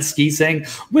Walensky, saying,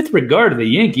 with regard to the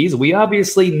Yankees, we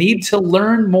obviously need to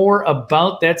learn more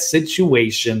about that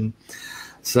situation.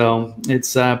 So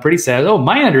it's pretty sad. Oh,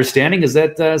 my understanding is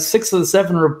that 6 of the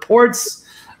 7 reports,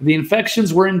 the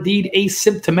infections were indeed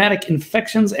asymptomatic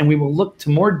infections, and we will look to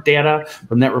more data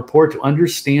from that report to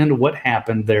understand what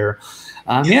happened there.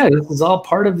 Yeah, this is all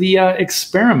part of the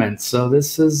experiment. So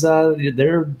this is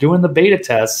they're doing the beta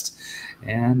test,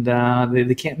 and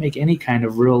they can't make any kind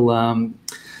of real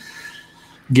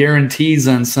guarantees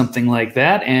on something like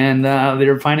that, and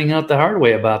they're finding out the hard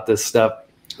way about this stuff.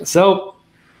 So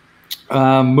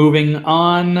moving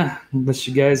on, unless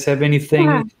you guys have anything.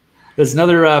 Yeah. There's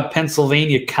another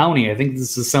Pennsylvania county. I think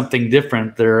this is something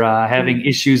different. They're having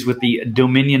issues with the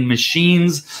Dominion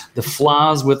machines, the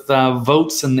flaws with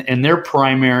votes in their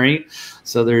primary.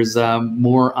 So there's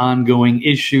more ongoing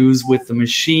issues with the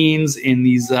machines in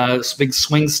these big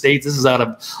swing states. This is out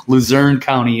of Luzerne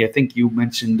County. I think you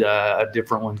mentioned a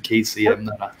different one, Casey. I'm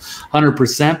not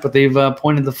 100%, but they've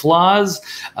pointed the flaws.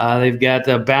 They've got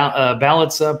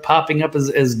ballots popping up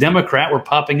as Democrat. Were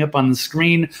popping up on the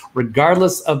screen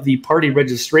regardless of the party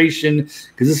registration,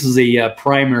 because this is a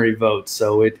primary vote.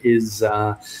 So it is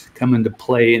come into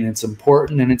play, and it's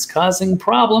important, and it's causing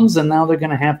problems, and now they're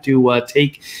going to have to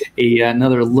take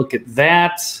another look at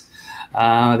that.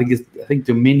 I think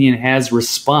Dominion has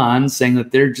responded, saying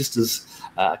that they're just as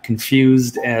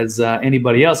confused as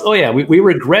anybody else. Oh yeah, we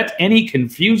regret any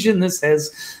confusion this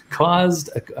has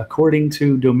caused, according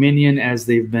to Dominion, as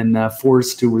they've been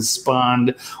forced to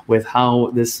respond with how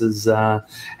this has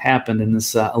happened in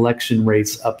this election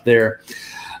race up there.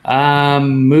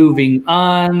 Moving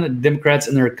on, Democrats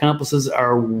and their accomplices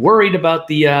are worried about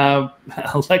the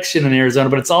election in Arizona,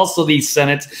 but it's also the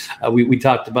Senate. We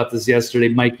talked about this yesterday.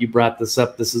 Mike, you brought this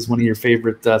up. This is one of your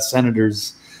favorite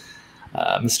senators,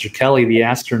 Mr. Kelly, the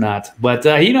astronaut. But,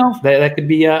 that could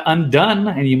be undone,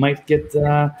 and you might get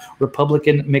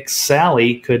Republican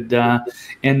McSally could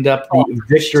end up the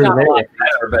victor there.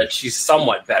 Better, but she's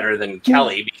somewhat better than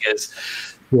Kelly, because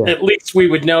at least we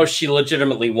would know she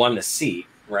legitimately won the seat.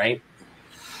 Right?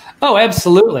 Oh,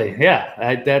 absolutely.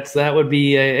 Yeah, that would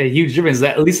be a huge difference.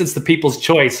 At least it's the people's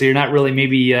choice. So you're not really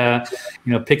maybe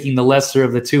picking the lesser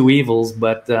of the two evils,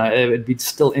 but it would be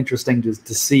still interesting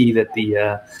to see that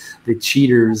the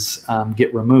cheaters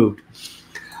get removed.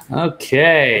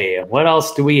 Okay, what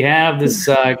else do we have? This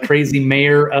crazy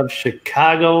mayor of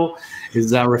Chicago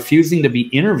is refusing to be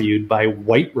interviewed by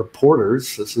white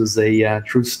reporters. This is a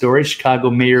true story. Chicago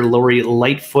Mayor Lori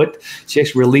Lightfoot, she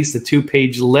actually released a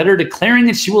 2-page letter declaring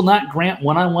that she will not grant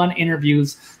one-on-one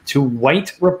interviews to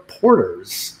white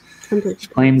reporters. She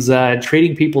claims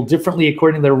treating people differently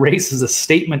according to their race is a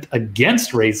statement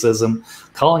against racism,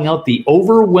 calling out the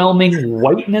overwhelming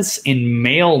whiteness and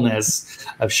maleness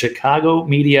of Chicago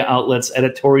media outlets,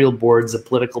 editorial boards, the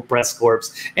political press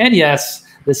corps, and yes,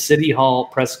 the City Hall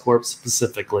press corps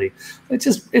specifically.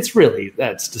 It's really,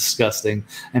 that's disgusting.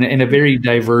 And in a very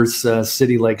diverse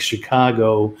city like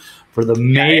Chicago, for the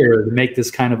mayor to make this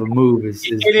kind of a move is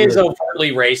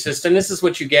overtly racist. And this is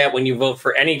what you get when you vote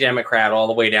for any Democrat all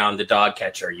the way down to dog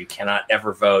catcher. You cannot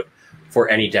ever vote for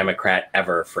any Democrat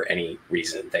ever for any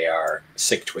reason. They are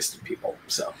sick, twisted people.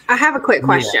 So I have a quick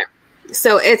question. Yeah.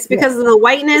 So it's because of the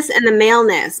whiteness and the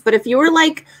maleness. But if you were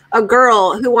like a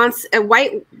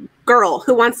white girl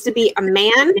who wants to be a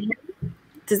man,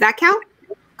 does that count?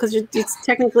 Because it's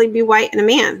technically be white and a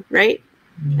man, right?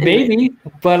 Maybe.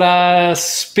 But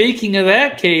speaking of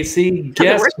that, Casey,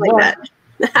 guess what?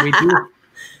 We do.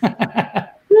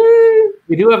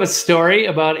 We do have a story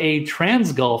about a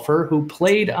trans golfer who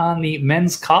played on the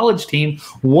men's college team,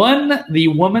 won the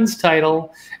women's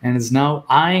title, and is now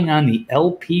eyeing on the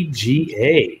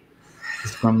LPGA.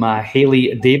 It's from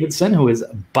Haley Davidson, who is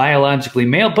biologically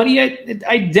male, but he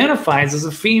identifies as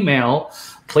a female.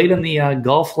 Played in the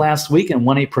golf last week and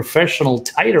won a professional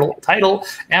title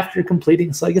after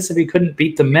completing. So I guess if he couldn't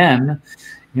beat the men,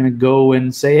 you're going to go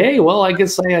and say, hey, well, I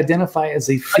guess I identify as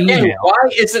a female. Again, why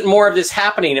isn't more of this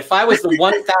happening? If I was the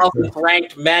 1,000th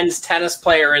ranked men's tennis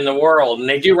player in the world, and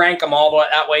they do rank them all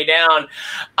that way down,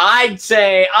 I'd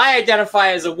say I identify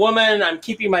as a woman. I'm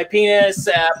keeping my penis,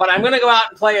 but I'm going to go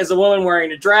out and play as a woman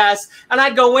wearing a dress, and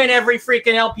I'd go win every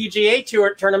freaking LPGA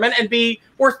Tour tournament and be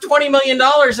worth $20 million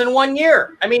in 1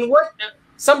 year. I mean, what?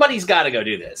 Somebody's got to go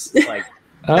do this. Like,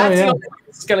 that's the only way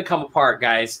it's going to come apart,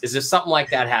 guys, is if something like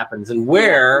that happens. And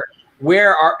where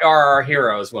where are our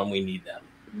heroes when we need them?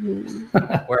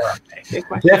 Where are they?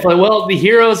 Definitely. Well, the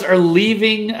heroes are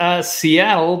leaving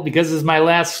Seattle because this is my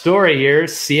last story here.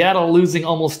 Seattle losing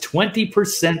almost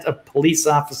 20% of police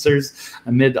officers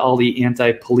amid all the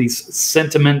anti-police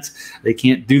sentiment. They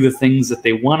can't do the things that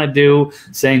they want to do,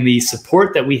 saying the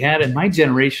support that we had in my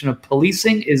generation of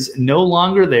policing is no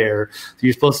longer there. So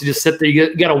you're supposed to just sit there.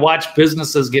 You got to watch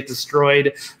businesses get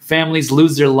destroyed, families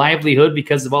lose their livelihood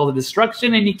because of all the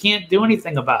destruction, and you can't do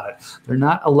anything about it. They're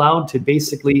not allowed to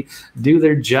basically do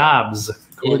their jobs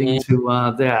according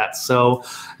to that. So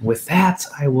with that,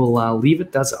 I will leave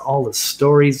it. That's all the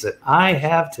stories that I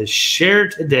have to share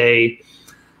today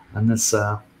on this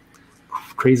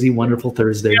crazy, wonderful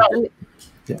Thursday.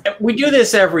 We do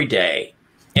this every day,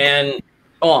 and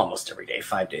almost every day,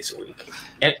 5 days a week.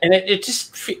 And it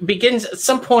just begins at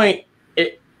some point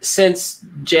since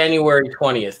January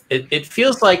 20th. It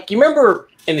feels like, you remember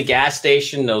in the gas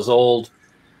station, those old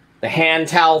the hand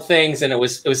towel things, and it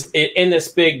was in this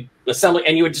big assembly,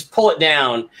 and you would just pull it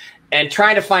down and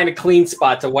try to find a clean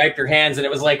spot to wipe your hands, and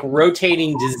it was like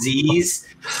rotating disease.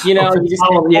 You know, you just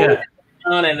pull it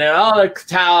down and the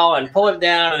towel and pull it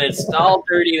down, and it's all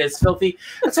dirty and it's filthy.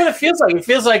 That's what it feels like. It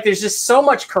feels like there's just so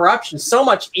much corruption, so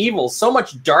much evil, so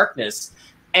much darkness,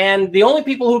 and the only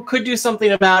people who could do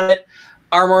something about it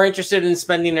are more interested in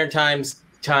spending their time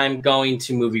going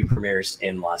to movie premieres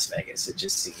in Las Vegas. It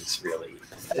just seems really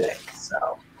pathetic. So,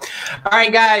 all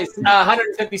right, guys,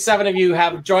 157 of you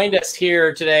have joined us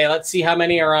here today. Let's see how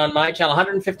many are on my channel.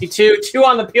 152, 2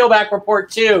 on the Peelback Report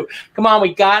 2. Come on,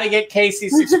 we got to get Casey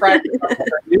subscribed to our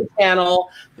new channel,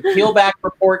 the Peelback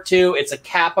Report 2. It's a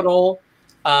capital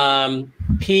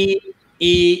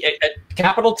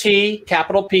capital T,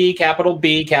 capital P, capital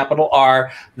B, capital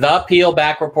R, the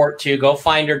Peelback Report 2. Go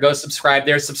find her, go subscribe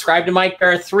there. Subscribe to Mike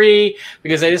Bear 3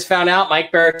 because I just found out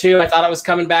Mike Bear 2. I thought it was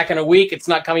coming back in a week. It's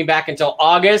not coming back until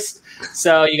August.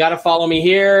 So you got to follow me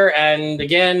here. And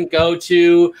again, go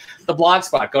to the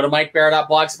Blogspot. Go to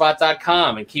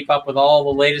mikebear.blogspot.com and keep up with all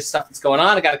the latest stuff that's going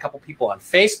on. I got a couple people on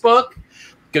Facebook.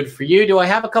 Good for you. Do I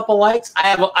have a couple likes? I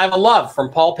have a love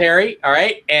from Paul Perry, all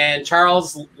right? And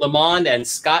Charles Lamond and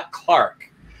Scott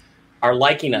Clark are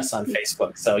liking us on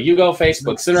Facebook. So you go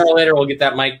Facebook. Sooner or later, we'll get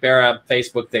that Mike Bear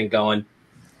Facebook thing going.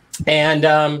 And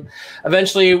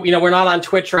eventually, you know, we're not on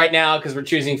Twitch right now because we're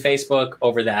choosing Facebook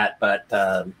over that, but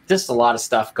just a lot of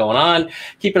stuff going on.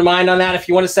 Keep in mind on that, if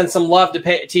you want to send some love to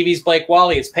TV's Blake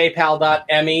Wally, it's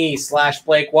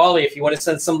paypal.me/Blake Wally. If you want to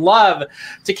send some love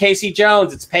to Casey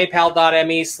Jones, it's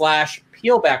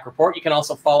paypal.me/Peelback Report. You can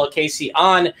also follow Casey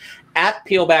on at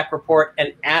Peelback Report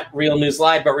and at Real News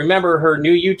Live. But remember, her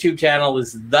new YouTube channel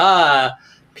is the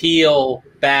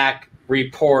Peelback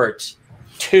Report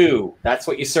 2. That's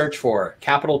what you search for.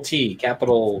 Capital T,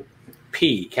 capital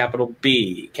P, capital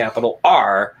B, capital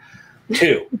R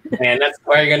 2. And that's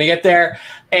where you're going to get there.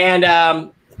 And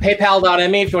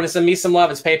paypal.me, if you want to send me some love,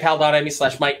 it's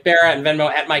paypal.me/Mike Barra and Venmo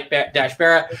at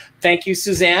Mike-Barra. Thank you,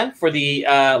 Suzanne, for the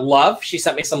love. She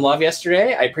sent me some love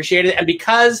yesterday. I appreciate it. And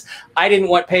because I didn't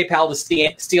want PayPal to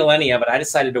steal any of it, I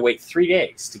decided to wait 3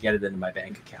 days to get it into my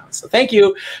bank account. So thank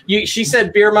you. She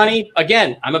said beer money.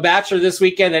 Again, I'm a bachelor this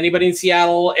weekend. Anybody in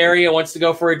Seattle area wants to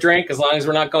go for a drink, as long as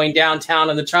we're not going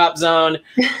downtown in the Chop Zone,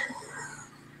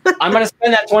 I'm going to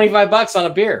spend that $25 on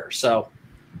a beer. So,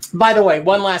 by the way,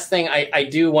 one last thing I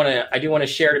do want to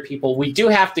share to people. We do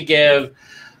have to give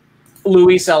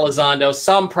Luis Elizondo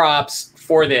some props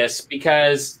for this,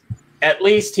 because at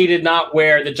least he did not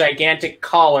wear the gigantic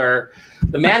collar.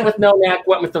 The man with no neck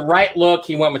went with the right look.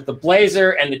 He went with the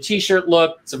blazer and the T-shirt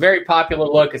look. It's a very popular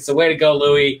look. It's the way to go,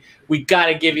 Louis. We got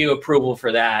to give you approval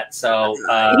for that. So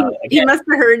he must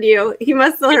have heard you. He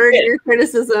must have heard your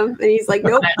criticism, and he's like,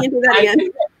 "Nope, can't do that again."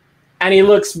 And he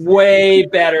looks way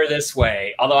better this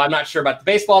way. Although I'm not sure about the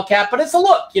baseball cap, but it's a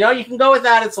look. You know, you can go with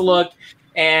that. It's a look.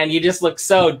 And you just look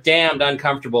so damned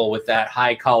uncomfortable with that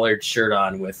high-collared shirt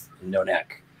on with no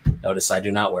neck. Notice I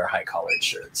do not wear high-collared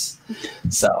shirts.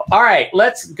 So, all right,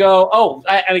 let's go. Oh,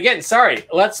 and again, sorry.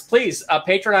 Let's please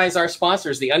patronize our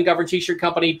sponsors, the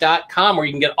ungovernedtshirtcompany.com, where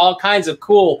you can get all kinds of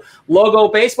cool logo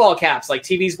baseball caps like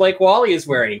TV's Blake Wally is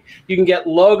wearing. You can get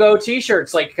logo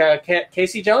T-shirts like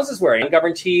Casey Jones is wearing,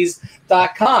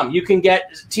 ungovernedtees.com. You can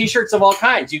get T-shirts of all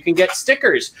kinds. You can get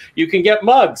stickers. You can get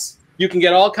mugs. You can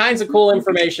get all kinds of cool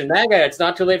information. MAGA, it's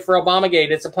not too late for Obamagate.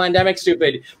 It's a pandemic,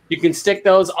 stupid. You can stick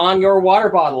those on your water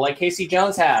bottle like Casey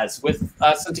Jones has with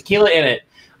some tequila in it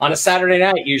on a Saturday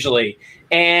night usually.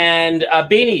 And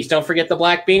beanies. Don't forget the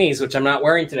black beanies, which I'm not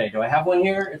wearing today. Do I have one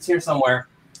here? It's here somewhere.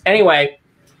 Anyway,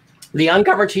 the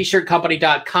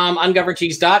ungovernedtshirtcompany.com,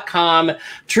 ungovernedtees.com,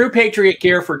 True Patriot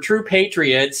gear for true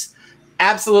patriots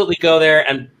absolutely go there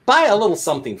and buy a little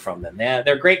something from them.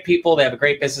 They're great people. They have a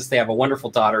great business. They have a wonderful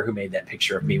daughter who made that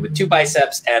picture of me with 2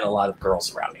 biceps and a lot of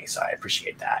girls around me. So I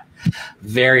appreciate that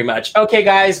very much. Okay,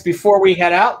 guys, before we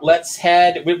head out, let's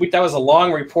head. That was a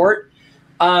long report.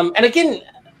 And again,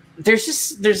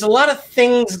 there's a lot of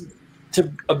things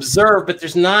to observe, but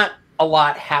there's not a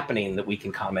lot happening that we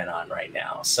can comment on right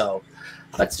now. So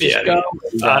let's just go.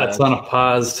 It's on a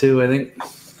pause too, I think.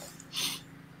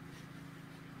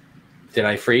 Did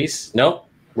I freeze? Nope.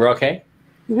 We're okay?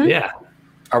 Mm-hmm. Yeah.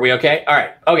 Are we okay? All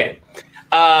right. Okay.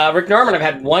 Rick Norman, I've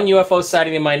had 1 UFO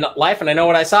sighting in my life, and I know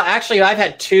what I saw. Actually, I've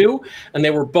had 2, and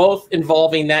they were both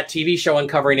involving that TV show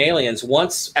Uncovering Aliens.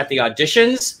 Once at the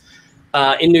auditions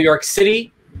in New York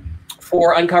City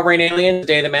for Uncovering Aliens,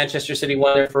 the day that Manchester City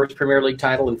won their first Premier League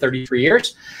title in 33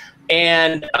 years.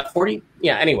 And 40?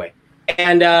 Yeah, anyway.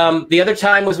 And the other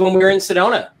time was when we were in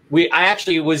Sedona. I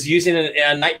actually was using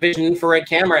a night vision infrared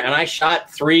camera, and I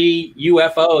shot 3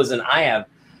 UFOs, and I have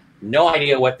no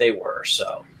idea what they were.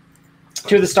 So,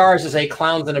 To the Stars is a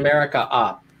Clowns in America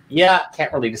op. Yeah,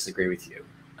 can't really disagree with you.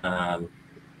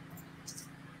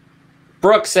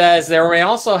 Brooke says they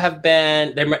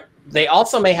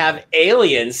also may have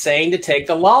aliens saying to take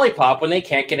the lollipop when they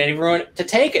can't get everyone to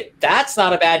take it. That's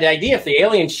not a bad idea. If the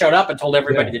aliens showed up and told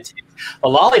everybody to take the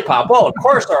lollipop, well, of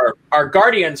course, our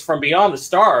guardians from beyond the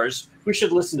stars, we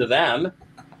should listen to them,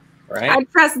 right? I'd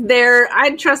trust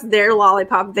their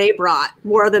lollipop they brought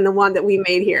more than the one that we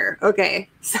made here. Okay,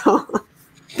 so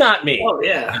not me. Oh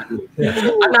yeah.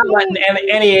 I'm not letting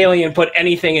any alien put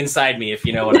anything inside me, if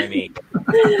you know what I mean.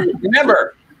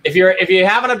 Remember, if you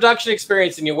have an abduction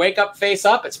experience and you wake up face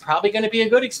up, it's probably going to be a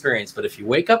good experience. But if you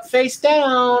wake up face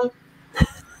down,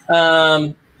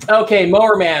 okay,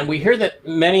 Mower Man, we hear that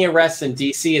many arrests in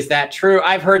D.C. Is that true?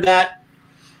 I've heard that.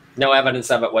 No evidence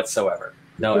of it whatsoever.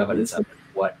 No evidence of it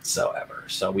whatsoever.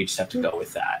 So we just have to go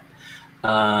with that.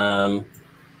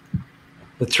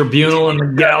 The tribunal and the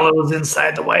gallows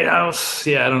inside the White House.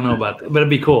 Yeah, I don't know about that, but it'd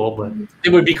be cool. But it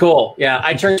would be cool. Yeah,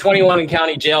 I turned 21 in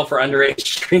county jail for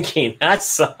underage drinking. That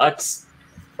sucks.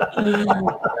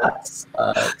 That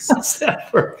sucks.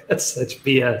 That's such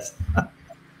BS.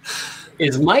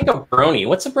 Is Mike a brony?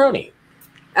 What's a brony?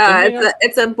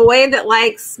 It's a boy that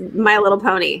likes My Little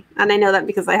Pony, and I know that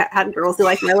because I had girls who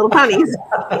like My Little Ponies.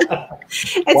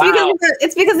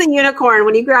 It's because the unicorn.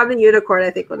 When you grab the unicorn, I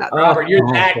think when that. Robert, you're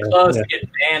that close to getting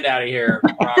banned out of here.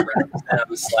 Robert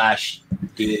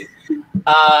 /D.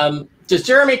 Does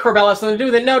Jeremy Corbell have something to do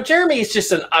with it? No, Jeremy's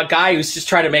just a guy who's just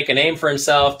trying to make a name for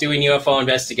himself, doing UFO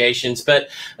investigations. But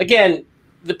again,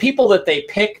 the people that they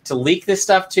pick to leak this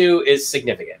stuff to is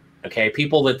significant. Okay,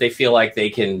 people that they feel like they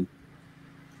can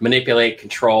manipulate,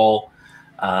 control.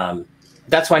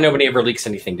 That's why nobody ever leaks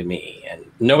anything to me, and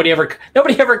nobody ever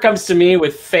comes to me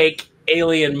with fake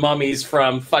alien mummies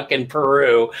from fucking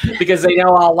Peru because they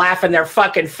know I'll laugh in their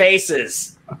fucking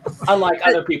faces. Unlike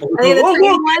other people who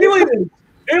go,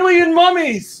 alien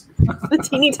mummies, the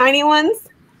teeny tiny ones.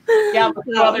 Yeah,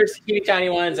 well, there's the teeny tiny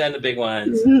ones and the big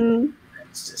ones. Mm-hmm.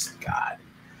 It's just God.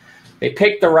 They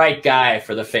picked the right guy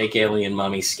for the fake alien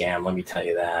mummy scam. Let me tell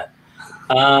you that.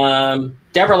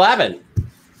 Deborah Lavin.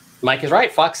 Mike is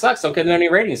right. Fox sucks. Don't get any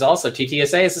ratings. Also,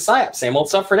 TTSA is a psyop. Same old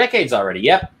stuff for decades already.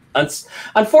 Yep.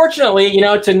 Unfortunately,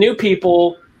 to new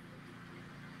people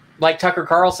like Tucker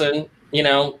Carlson,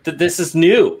 this is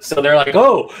new. So they're like,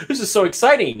 oh, this is so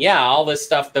exciting. Yeah, all this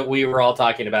stuff that we were all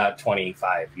talking about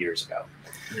 25 years ago.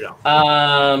 Yeah.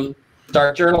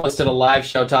 Dark Journalist did a live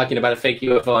show talking about a fake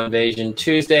UFO invasion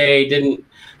Tuesday. Didn't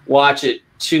watch it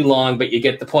too long, but you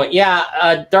get the point.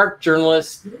 Yeah, Dark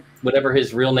Journalist, whatever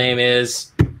his real name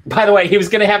is. By the way, he was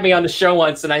going to have me on the show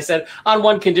once, and I said, on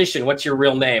one condition, what's your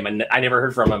real name? And I never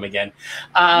heard from him again.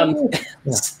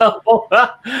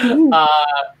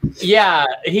 Yeah,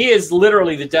 he is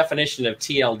literally the definition of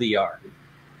TLDR.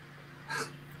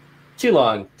 Too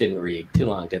long, didn't read. Too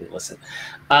long, didn't listen.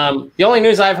 The only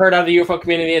news I've heard out of the UFO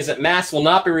community is that masks will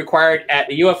not be required at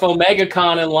the UFO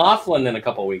MegaCon in Laughlin in a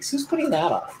couple of weeks. Who's putting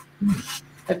that on?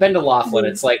 I've been to Laughlin.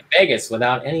 It's like Vegas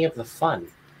without any of the fun.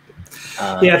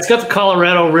 Yeah, it's got the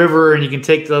Colorado River, and you can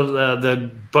take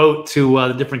the boat to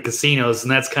the different casinos,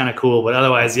 and that's kind of cool. But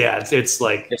otherwise, yeah, it's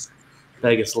like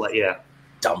Vegas, yeah,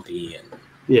 dumpy and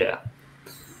yeah,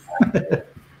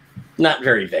 not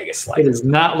very Vegas-like. It is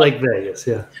not like Vegas,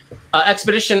 yeah.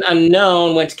 Expedition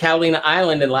Unknown went to Catalina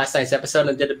Island in last night's episode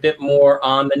and did a bit more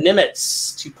on the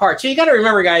Nimitz 2 parts. So you got to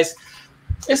remember, guys.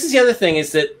 This is the other thing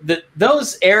is that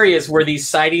those areas where these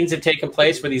sightings have taken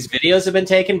place, where these videos have been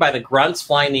taken by the grunts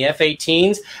flying the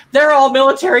F-18s, they're all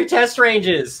military test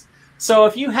ranges. So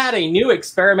if you had a new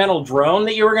experimental drone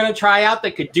that you were going to try out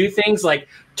that could do things like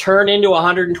turn into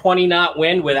 120 knot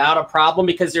wind without a problem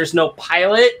because there's no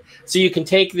pilot, so you can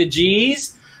take the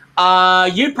G's,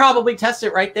 you'd probably test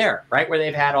it right there, right where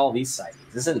they've had all these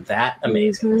sightings. Isn't that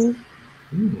amazing?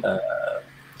 Mm-hmm.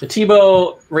 The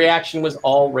Tebow reaction was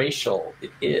all racial.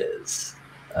 It is.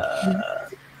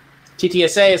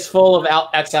 TTSA is full of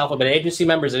ex-alphabet agency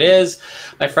members. It is.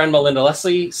 My friend Melinda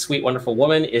Leslie, sweet, wonderful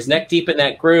woman, is neck deep in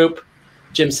that group.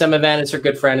 Jim Semivan is her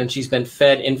good friend, and she's been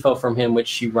fed info from him, which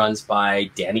she runs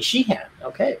by Danny Sheehan.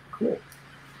 Okay, cool.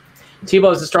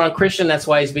 Tebow is a strong Christian. That's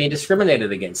why he's being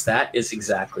discriminated against. That is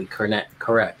exactly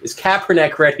correct. Is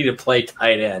Kaepernick ready to play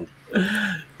tight end?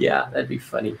 Yeah, that'd be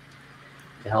funny.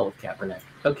 The hell with Kaepernick.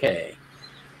 Okay.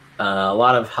 A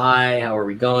lot of hi. How are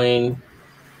we going?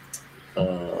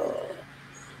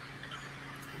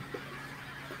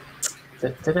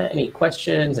 Any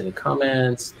questions? Any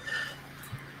comments?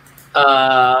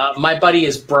 My buddy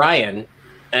is Brian,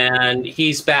 and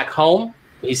he's back home.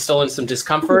 He's still in some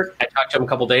discomfort. I talked to him a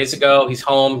couple days ago. He's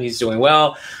home. He's doing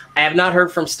well. I have not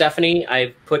heard from Stephanie.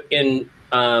 I've put in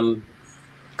a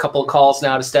couple of calls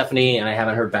now to Stephanie, and I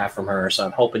haven't heard back from her, so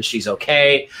I'm hoping she's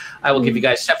okay. I will give you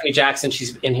guys Stephanie Jackson.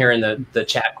 She's in here in the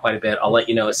chat quite a bit. I'll let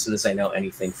you know as soon as I know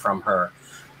anything from her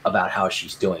about how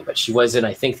she's doing. But she was in,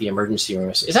 I think, the emergency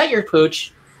room. Is that your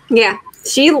pooch? Yeah.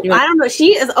 I don't know.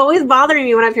 She is always bothering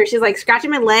me when I'm here. She's like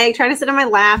scratching my leg, trying to sit on my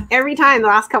lap every time the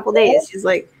last couple of days. She's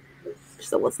like,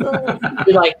 so what's the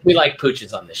we like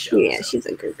pooches on this show. Yeah, so. She's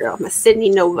a good girl. My Sydney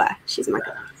Nova. She's my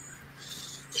girl.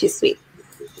 She's sweet.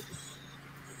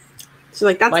 She's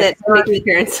like, that's it. Make an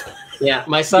appearance. Yeah,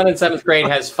 my son in 7th grade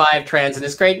has 5 trans in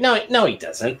his grade. No, he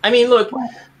doesn't. I mean, look,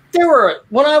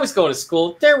 when I was going to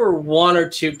school, there were 1 or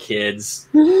 2 kids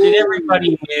that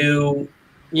everybody knew,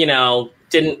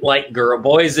 didn't like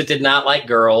boys that did not like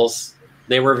girls.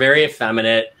 They were very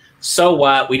effeminate. So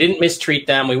what? We didn't mistreat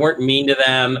them. We weren't mean to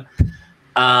them.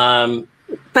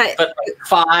 But like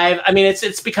 5, I mean,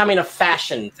 it's becoming a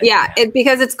fashion thing. Yeah,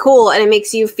 because it's cool and it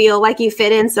makes you feel like you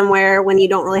fit in somewhere when you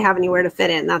don't really have anywhere to fit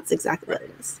in. That's exactly what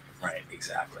it is. Right,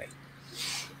 exactly.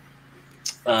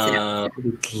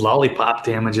 Lollipop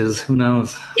damages. Who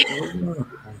knows?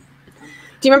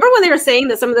 Do you remember when they were saying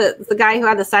that some of the guy who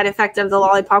had the side effect of the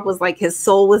lollipop was like his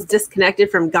soul was disconnected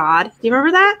from God? Do you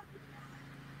remember that?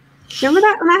 Do you remember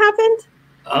that when that happened?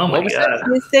 Oh my God.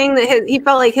 He was saying that he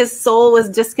felt like his soul was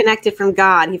disconnected from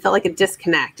God. He felt like a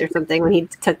disconnect or something when he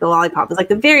took the lollipop. It was like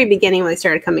the very beginning when they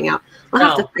started coming out. I'll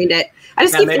have to find it. I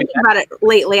just keep thinking about it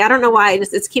lately. I don't know why.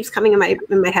 It keeps coming in my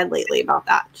head lately about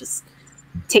that. Just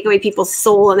take away people's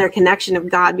soul and their connection of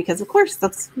God because, of course,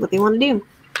 that's what they want to do.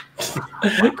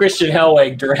 Christian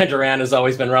Hellwig, Duran Duran has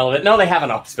always been relevant. No, they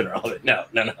haven't always been relevant. No.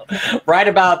 Right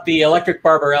about the Electric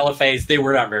Barbarella phase, they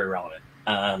were not very relevant.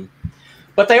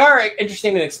 But they are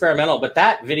interesting and experimental. But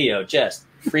that video just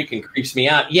freaking creeps me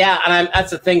out. Yeah, and that's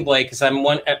the thing, Blake, because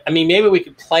maybe we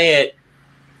could play it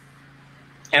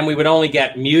and we would only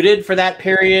get muted for that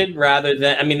period rather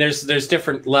than, there's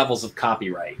different levels of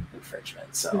copyright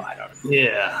infringement. So I don't know.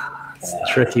 Yeah, it's a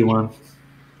tricky one.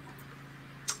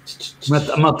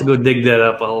 I'm about to go dig that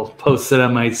up. I'll post it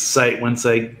on my site once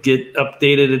I get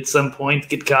updated at some point,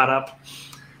 get caught up.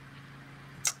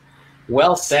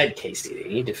 Well said, Casey. They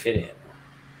need to fit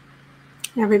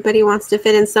in. Everybody wants to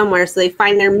fit in somewhere, so they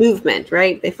find their movement,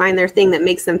 right? They find their thing that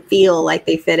makes them feel like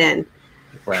they fit in.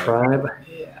 Right. Tribe.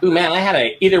 Yeah. Ooh, man, I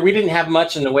had either we didn't have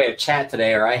much in the way of chat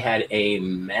today, or I had a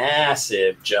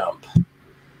massive jump.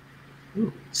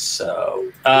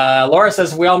 So, Laura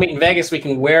says, if we all meet in Vegas, we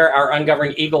can wear our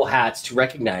ungoverned eagle hats to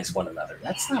recognize one another.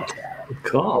 That's not bad.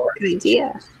 Cool. Good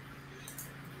idea.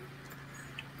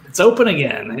 It's open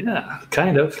again. Yeah,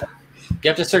 kind of. You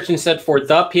have to search instead for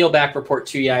the Peelback Report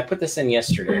 2. Yeah, I put this in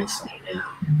yesterday. So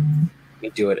let me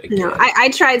do it again. No, I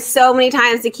tried so many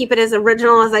times to keep it as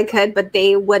original as I could, but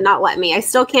they would not let me. I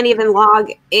still can't even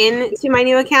log in to my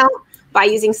new account by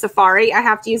using Safari. I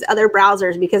have to use other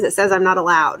browsers because it says I'm not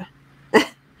allowed.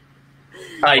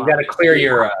 You got to clear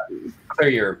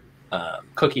your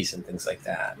cookies and things like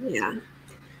that. Yeah,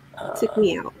 took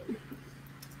me out.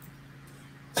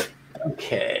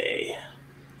 Okay,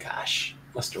 gosh,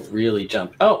 must have really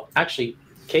jumped. Oh, actually,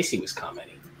 Casey was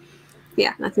commenting.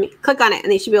 Yeah, that's me. Click on it,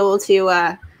 and they should be able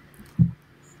to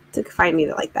find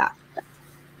me like that.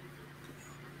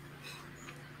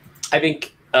 I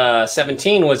think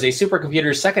 17 was a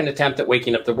supercomputer's second attempt at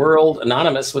waking up the world.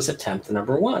 Anonymous was attempt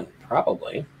number 1,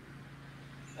 probably.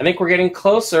 I think we're getting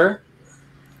closer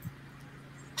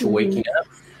to waking up.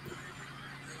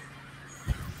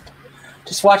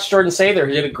 Just watch Jordan Sather.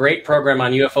 He did a great program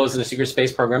on UFOs and the secret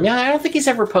space program. Yeah, I don't think he's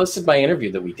ever posted my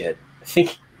interview that we did. I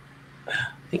think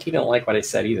I think you don't like what I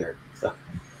said either. So.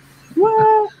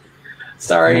 What?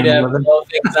 Sorry to blow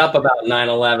things up about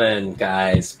 9/11,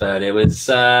 guys, but it was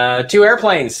 2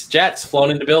 airplanes, jets, flown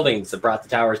into buildings that brought the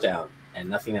towers down, and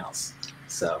nothing else.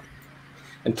 So,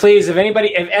 and please, if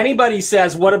anybody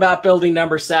says, "What about building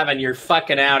number 7?" You're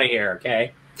fucking out of here,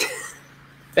 okay?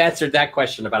 I've answered that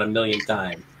question about 1 million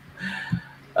times.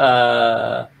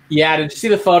 Yeah, did you see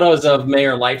the photos of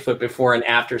Mayor Lightfoot before and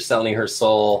after selling her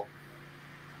soul?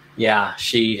 Yeah,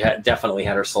 she definitely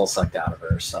had her soul sucked out of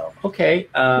her. So, okay.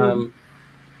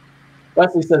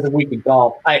 Leslie says if we could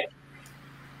golf. I'm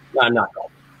not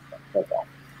golfing.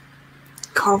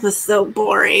 Golf is so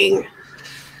boring.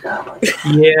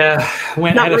 Yeah,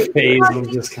 when at a phase, I'm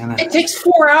just kind of. It takes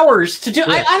 4 hours to do.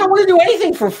 I don't want to do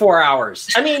anything for 4 hours.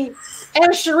 I mean,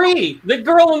 Anna Cherie, the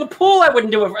girl in the pool, I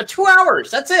wouldn't do it for 2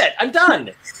 hours. That's it. I'm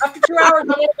done. After 2 hours, I want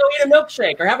to go eat a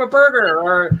milkshake or have a burger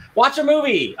or watch a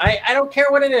movie. I don't care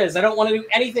what it is. I don't want to do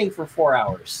anything for 4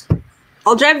 hours.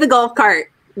 I'll drive the golf cart.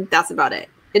 That's about it.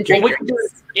 And drink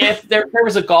drinks. If there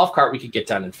was a golf cart, we could get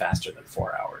done in faster than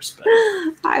 4 hours. But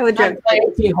I would drive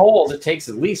 18 holes. It takes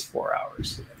at least 4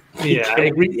 hours. Yeah, I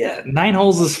agree. Yeah, 9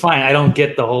 holes is fine. I don't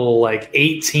get the whole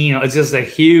 18. It's just a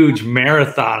huge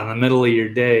marathon in the middle of your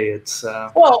day. It's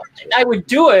well, I would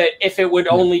do it if it would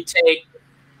only take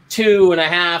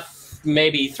 2.5,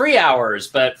 maybe 3 hours,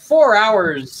 but 4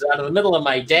 hours out of the middle of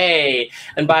my day,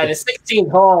 and by the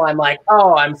 16th hole, I'm like,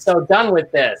 oh, I'm so done with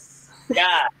this.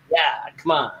 Yeah,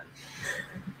 come on.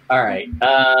 All right.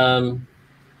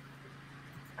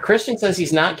 Christian says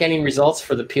he's not getting results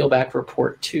for the Peelback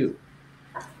Report 2.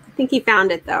 I think he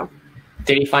found it, though.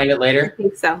 Did he find it later? I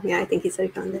think so. Yeah, I think he said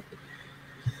he found it.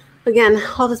 Again,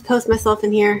 I'll just post myself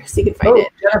in here so you can find it.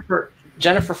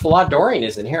 Jennifer Flaw-Doring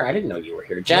is in here. I didn't know you were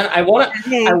here. Jen, I want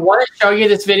to show you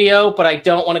this video, but I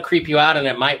don't want to creep you out, and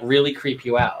it might really creep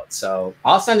you out. So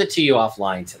I'll send it to you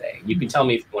offline today. You can tell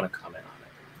me if you want to comment on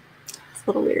it. It's a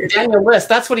little weird. Daniel List,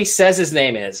 that's what he says his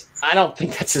name is. I don't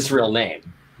think that's his real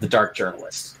name, the dark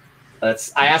journalist.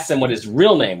 I asked him what his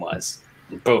real name was.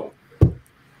 Boom.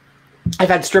 I've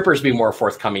had strippers be more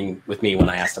forthcoming with me when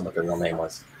I asked them what their real name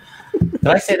was. Did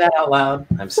I say that out loud?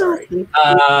 I'm sorry.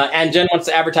 And Jen wants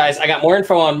to advertise. I got more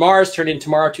info on Mars. Turned in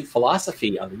tomorrow to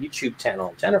philosophy on the YouTube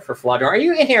channel. Jennifer Flaudor, are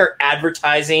you in here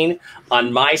advertising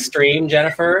on my stream,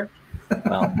 Jennifer?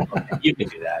 Well, okay, you can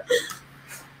do that.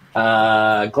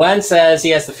 Glenn says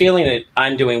he has the feeling that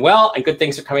I'm doing well and good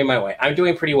things are coming my way. I'm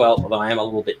doing pretty well, although I am a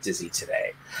little bit dizzy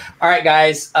today. All right,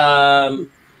 guys. UFO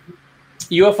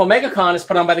MegaCon is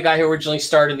put on by the guy who originally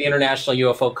started the International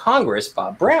UFO Congress,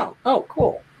 Bob Brown. Oh,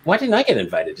 cool. Why didn't I get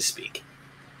invited to speak?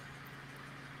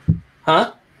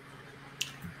 Huh?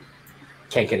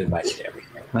 Can't get invited to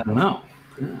everything. I don't know.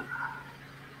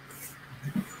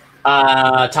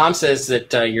 Tom says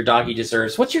that your doggy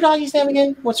deserves. What's your doggy's name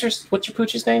again? What's your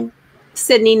pooch's name?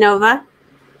 Sydney Nova.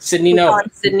 Sydney Nova.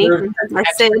 Sydney. Or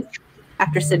Sid.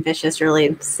 After Sid Vicious,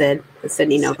 really, Sid.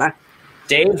 Sydney Nova.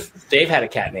 Dave had a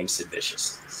cat named Sid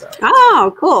Vicious. So.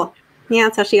 Oh, cool. Yeah,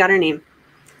 that's how she got her name.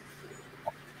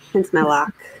 Hence my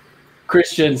lock.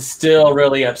 Christian's still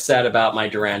really upset about my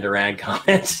Duran Duran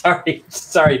comment.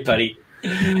 Sorry, buddy.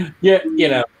 Yeah, you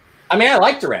know, I mean, I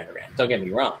like Duran Duran. Don't get me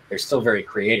wrong; they're still very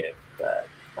creative. But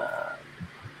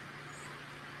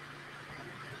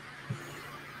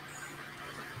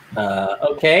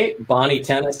okay, Bonnie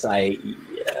Tennis.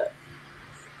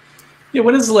 Yeah,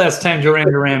 when is the last time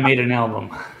Duran Duran made an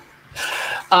album?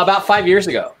 About 5 years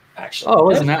ago, actually. Oh, it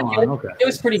wasn't that long. Okay. It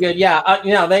was pretty good.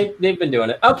 Yeah, they've been doing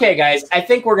it. Okay, guys, I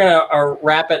think we're gonna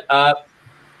wrap it up.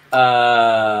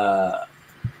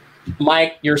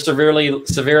 Mike, you're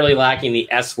severely lacking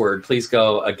the S word. Please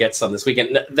go get some this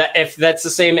weekend. If that's the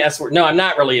same S word, no, I'm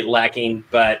not really lacking,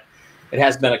 but it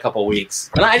has been a couple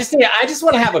weeks, and I just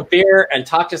want to have a beer and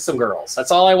talk to some girls.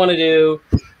 That's all I want to do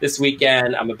this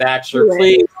weekend. I'm a bachelor.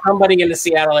 Please, somebody in the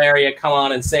Seattle area, come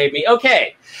on and save me.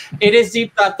 Okay, it is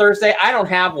Deep Thought Thursday. I don't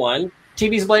have one.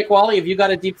 TV's Blake Wally, have you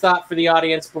got a deep thought for the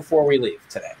audience before we leave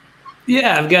today?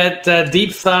 Yeah, I've got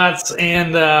deep thoughts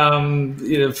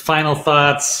and final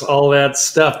thoughts, all that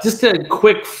stuff. Just a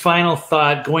quick final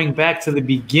thought, going back to the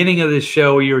beginning of the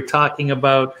show, you were talking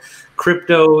about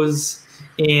cryptos.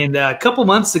 And a couple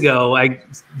months ago, I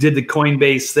did the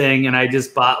Coinbase thing, and I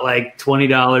just bought like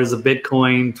 $20 of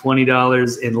Bitcoin,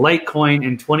 $20 in Litecoin,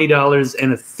 and $20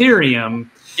 in Ethereum.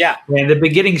 Yeah. And they've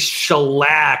been getting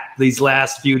shellacked these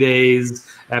last few days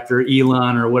after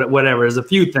Elon or whatever. There's a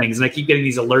few things, and I keep getting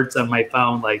these alerts on my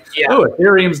phone like, oh,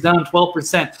 Ethereum's down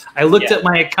 12%. I looked at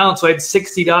my account, so I had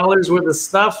 $60 worth of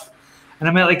stuff, and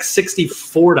I'm at like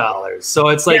 $64. So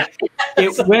it's like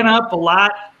it went up a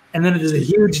lot. And then there's a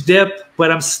huge dip,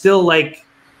 but I'm still like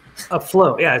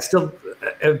afloat. Yeah, it's still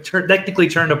technically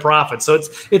turned a profit. So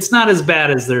it's not as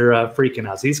bad as they're freaking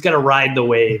out. So he's got to ride the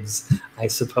waves, I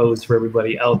suppose, for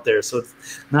everybody out there. So it's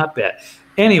not bad.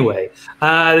 Anyway,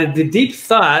 the deep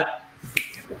thought,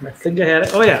 I think I had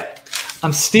it. Oh, yeah.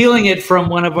 I'm stealing it from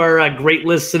one of our great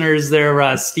listeners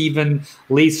there, Stephen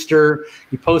Leister.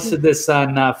 He posted this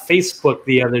on Facebook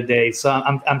the other day, so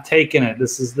I'm taking it.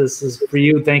 This is for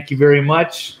you. Thank you very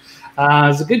much.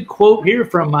 There's a good quote here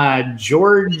from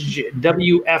George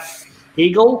W.F.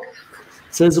 Hegel.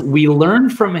 It says, "We learn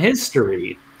from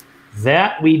history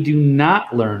that we do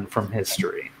not learn from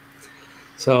history."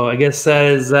 So I guess that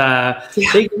is,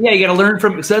 you got to learn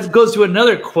from. So that goes to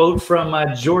another quote from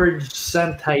George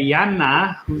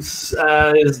Santayana, who's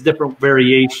there's different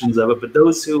variations of it. But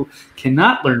those who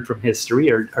cannot learn from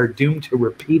history are doomed to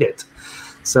repeat it.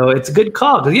 So it's a good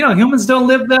call because humans don't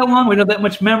live that long. We don't have that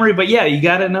much memory. But yeah, you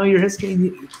got to know your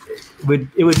history.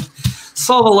 It would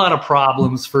solve a lot of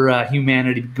problems for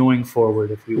humanity going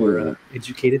forward if we were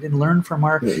educated and learn from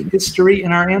our history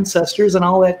and our ancestors and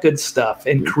all that good stuff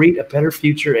and create a better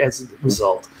future as a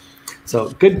result. So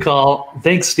good call.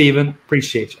 Thanks, Stephen.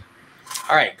 Appreciate you.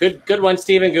 All right. Good one,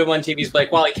 Stephen. Good one, TV's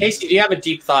Blake. Wally, Casey, do you have a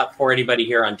deep thought for anybody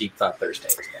here on Deep Thought Thursday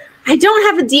today? I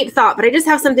don't have a deep thought, but I just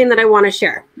have something that I want to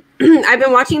share. I've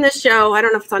been watching this show. I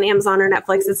don't know if it's on Amazon or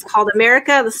Netflix. It's called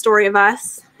America, The Story of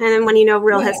Us. And then when you know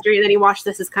real history, then you watch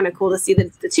this. It's kind of cool to see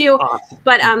the two. Awesome.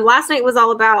 But last night was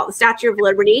all about the Statue of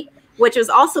Liberty, which was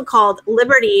also called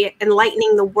Liberty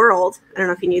Enlightening the World. I don't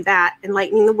know if you knew that,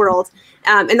 Enlightening the World.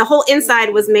 And the whole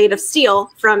inside was made of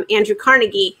steel from Andrew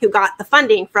Carnegie, who got the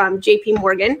funding from J.P.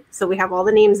 Morgan. So we have all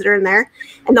the names that are in there.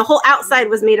 And the whole outside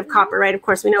was made of copper, right? Of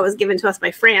course, we know it was given to us by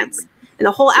France. And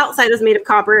the whole outside was made of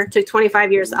copper. Took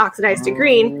 25 years to oxidize to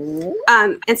green.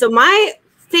 And so my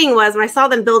thing was when I saw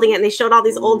them building it and they showed all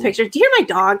these old pictures. Do you hear my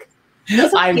dog?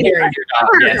 I'm hearing your dog.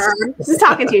 Yes. She's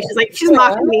talking to you. She's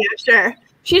mocking me. I'm sure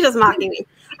she's just mocking me.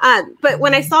 But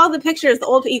when I saw the pictures,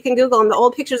 you can Google them, the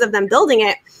old pictures of them building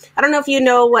it. I don't know if you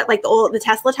know what like the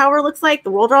Tesla Tower looks like,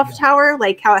 the Waldorf Tower,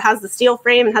 like how it has the steel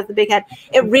frame and has the big head.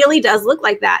 It really does look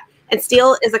like that. And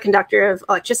steel is a conductor of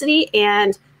electricity,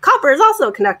 and copper is also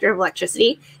a conductor of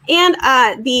electricity. And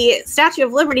the Statue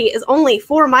of Liberty is only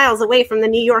 4 miles away from the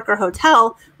New Yorker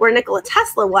Hotel where Nikola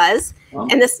Tesla was. Wow.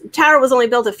 And this tower was only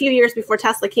built a few years before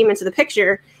Tesla came into the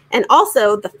picture. And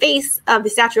also the face of the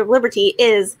Statue of Liberty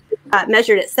is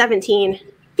measured at 17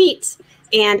 feet.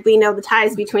 And we know the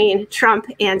ties between Trump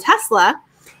and Tesla.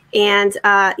 And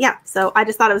so I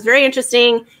just thought it was very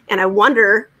interesting. And I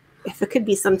wonder if it could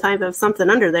be some type of something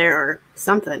under there or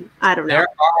something. I don't know. There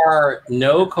are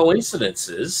no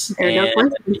coincidences. Yeah,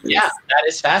 that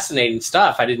is fascinating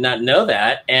stuff. I did not know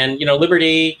that. And,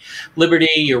 Liberty,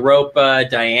 Europa,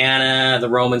 Diana, the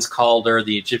Romans called her,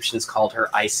 the Egyptians called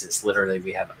her Isis. Literally,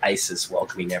 we have Isis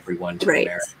welcoming everyone to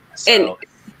America. So and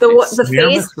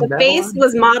the face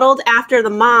was modeled after the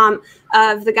mom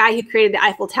of the guy who created the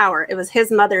Eiffel Tower. It was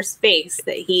his mother's face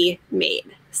that he made.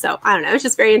 So I don't know. It's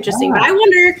just very interesting. But I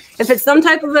wonder if it's some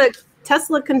type of a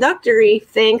Tesla conductor-y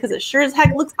thing, because it sure as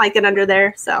heck looks like it under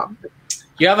there. So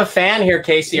you have a fan here,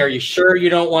 Casey. Are you sure you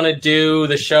don't want to do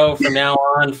the show from now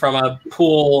on from a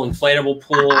inflatable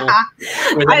pool?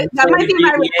 That might be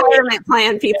my retirement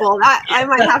plan, people. I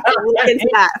might have to look into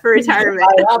that for retirement.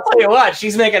 I'll tell you what,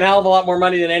 she's making a hell of a lot more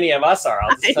money than any of us are.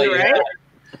 I'll just tell you that.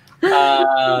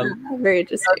 Very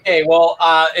interesting. Okay, well,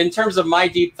 in terms of my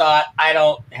deep thought, I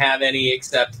don't have any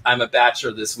except I'm a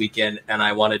bachelor this weekend and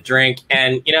I want to drink.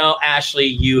 And, Ashley,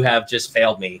 you have just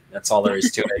failed me. That's all there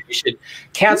is to it. You should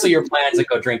cancel your plans and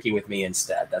go drinking with me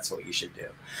instead. That's what you should do.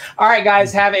 All right,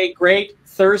 guys, have a great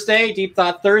Thursday, Deep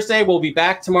Thought Thursday. We'll be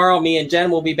back tomorrow. Me and Jen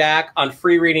will be back on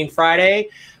Free Reading Friday.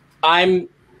 I'm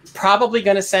probably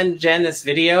going to send Jen this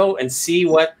video and see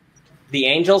what the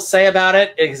angels say about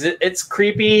it. It's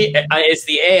creepy. Is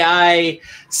the AI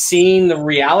seeing the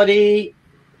reality?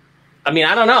 I mean,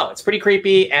 I don't know. It's pretty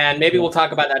creepy, and maybe we'll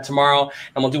talk about that tomorrow,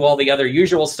 and we'll do all the other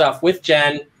usual stuff with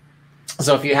Jen.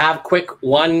 So if you have quick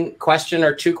one question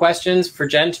or two questions for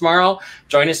Jen tomorrow,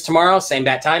 join us tomorrow. Same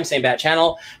bat time, same bat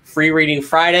channel. Free Reading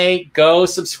Friday. Go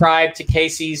subscribe to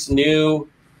Casey's new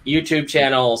YouTube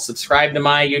channel. Subscribe to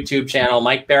my YouTube channel,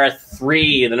 Mike Barrett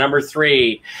 3, the number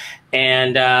 3.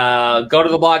 And go to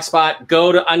the blog spot,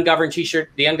 go to Ungoverned T-shirt,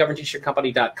 the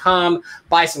ungovernedtshirtcompany.com,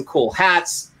 buy some cool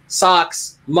hats,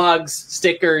 socks, mugs,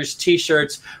 stickers,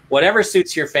 T-shirts, whatever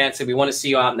suits your fancy. We want to see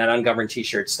you out in that Ungoverned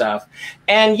T-shirt stuff.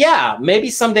 And yeah, maybe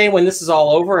someday when this is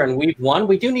all over and we've won,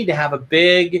 we do need to have a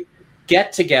big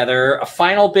get together, a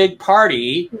final big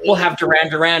party. We'll have Duran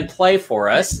Duran play for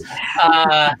us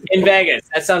in Vegas.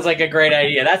 That sounds like a great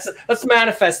idea. Let's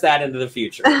manifest that into the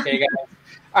future. Okay, guys.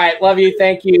 All right. Love you.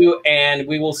 Thank you. And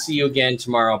we will see you again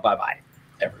tomorrow. Bye-bye.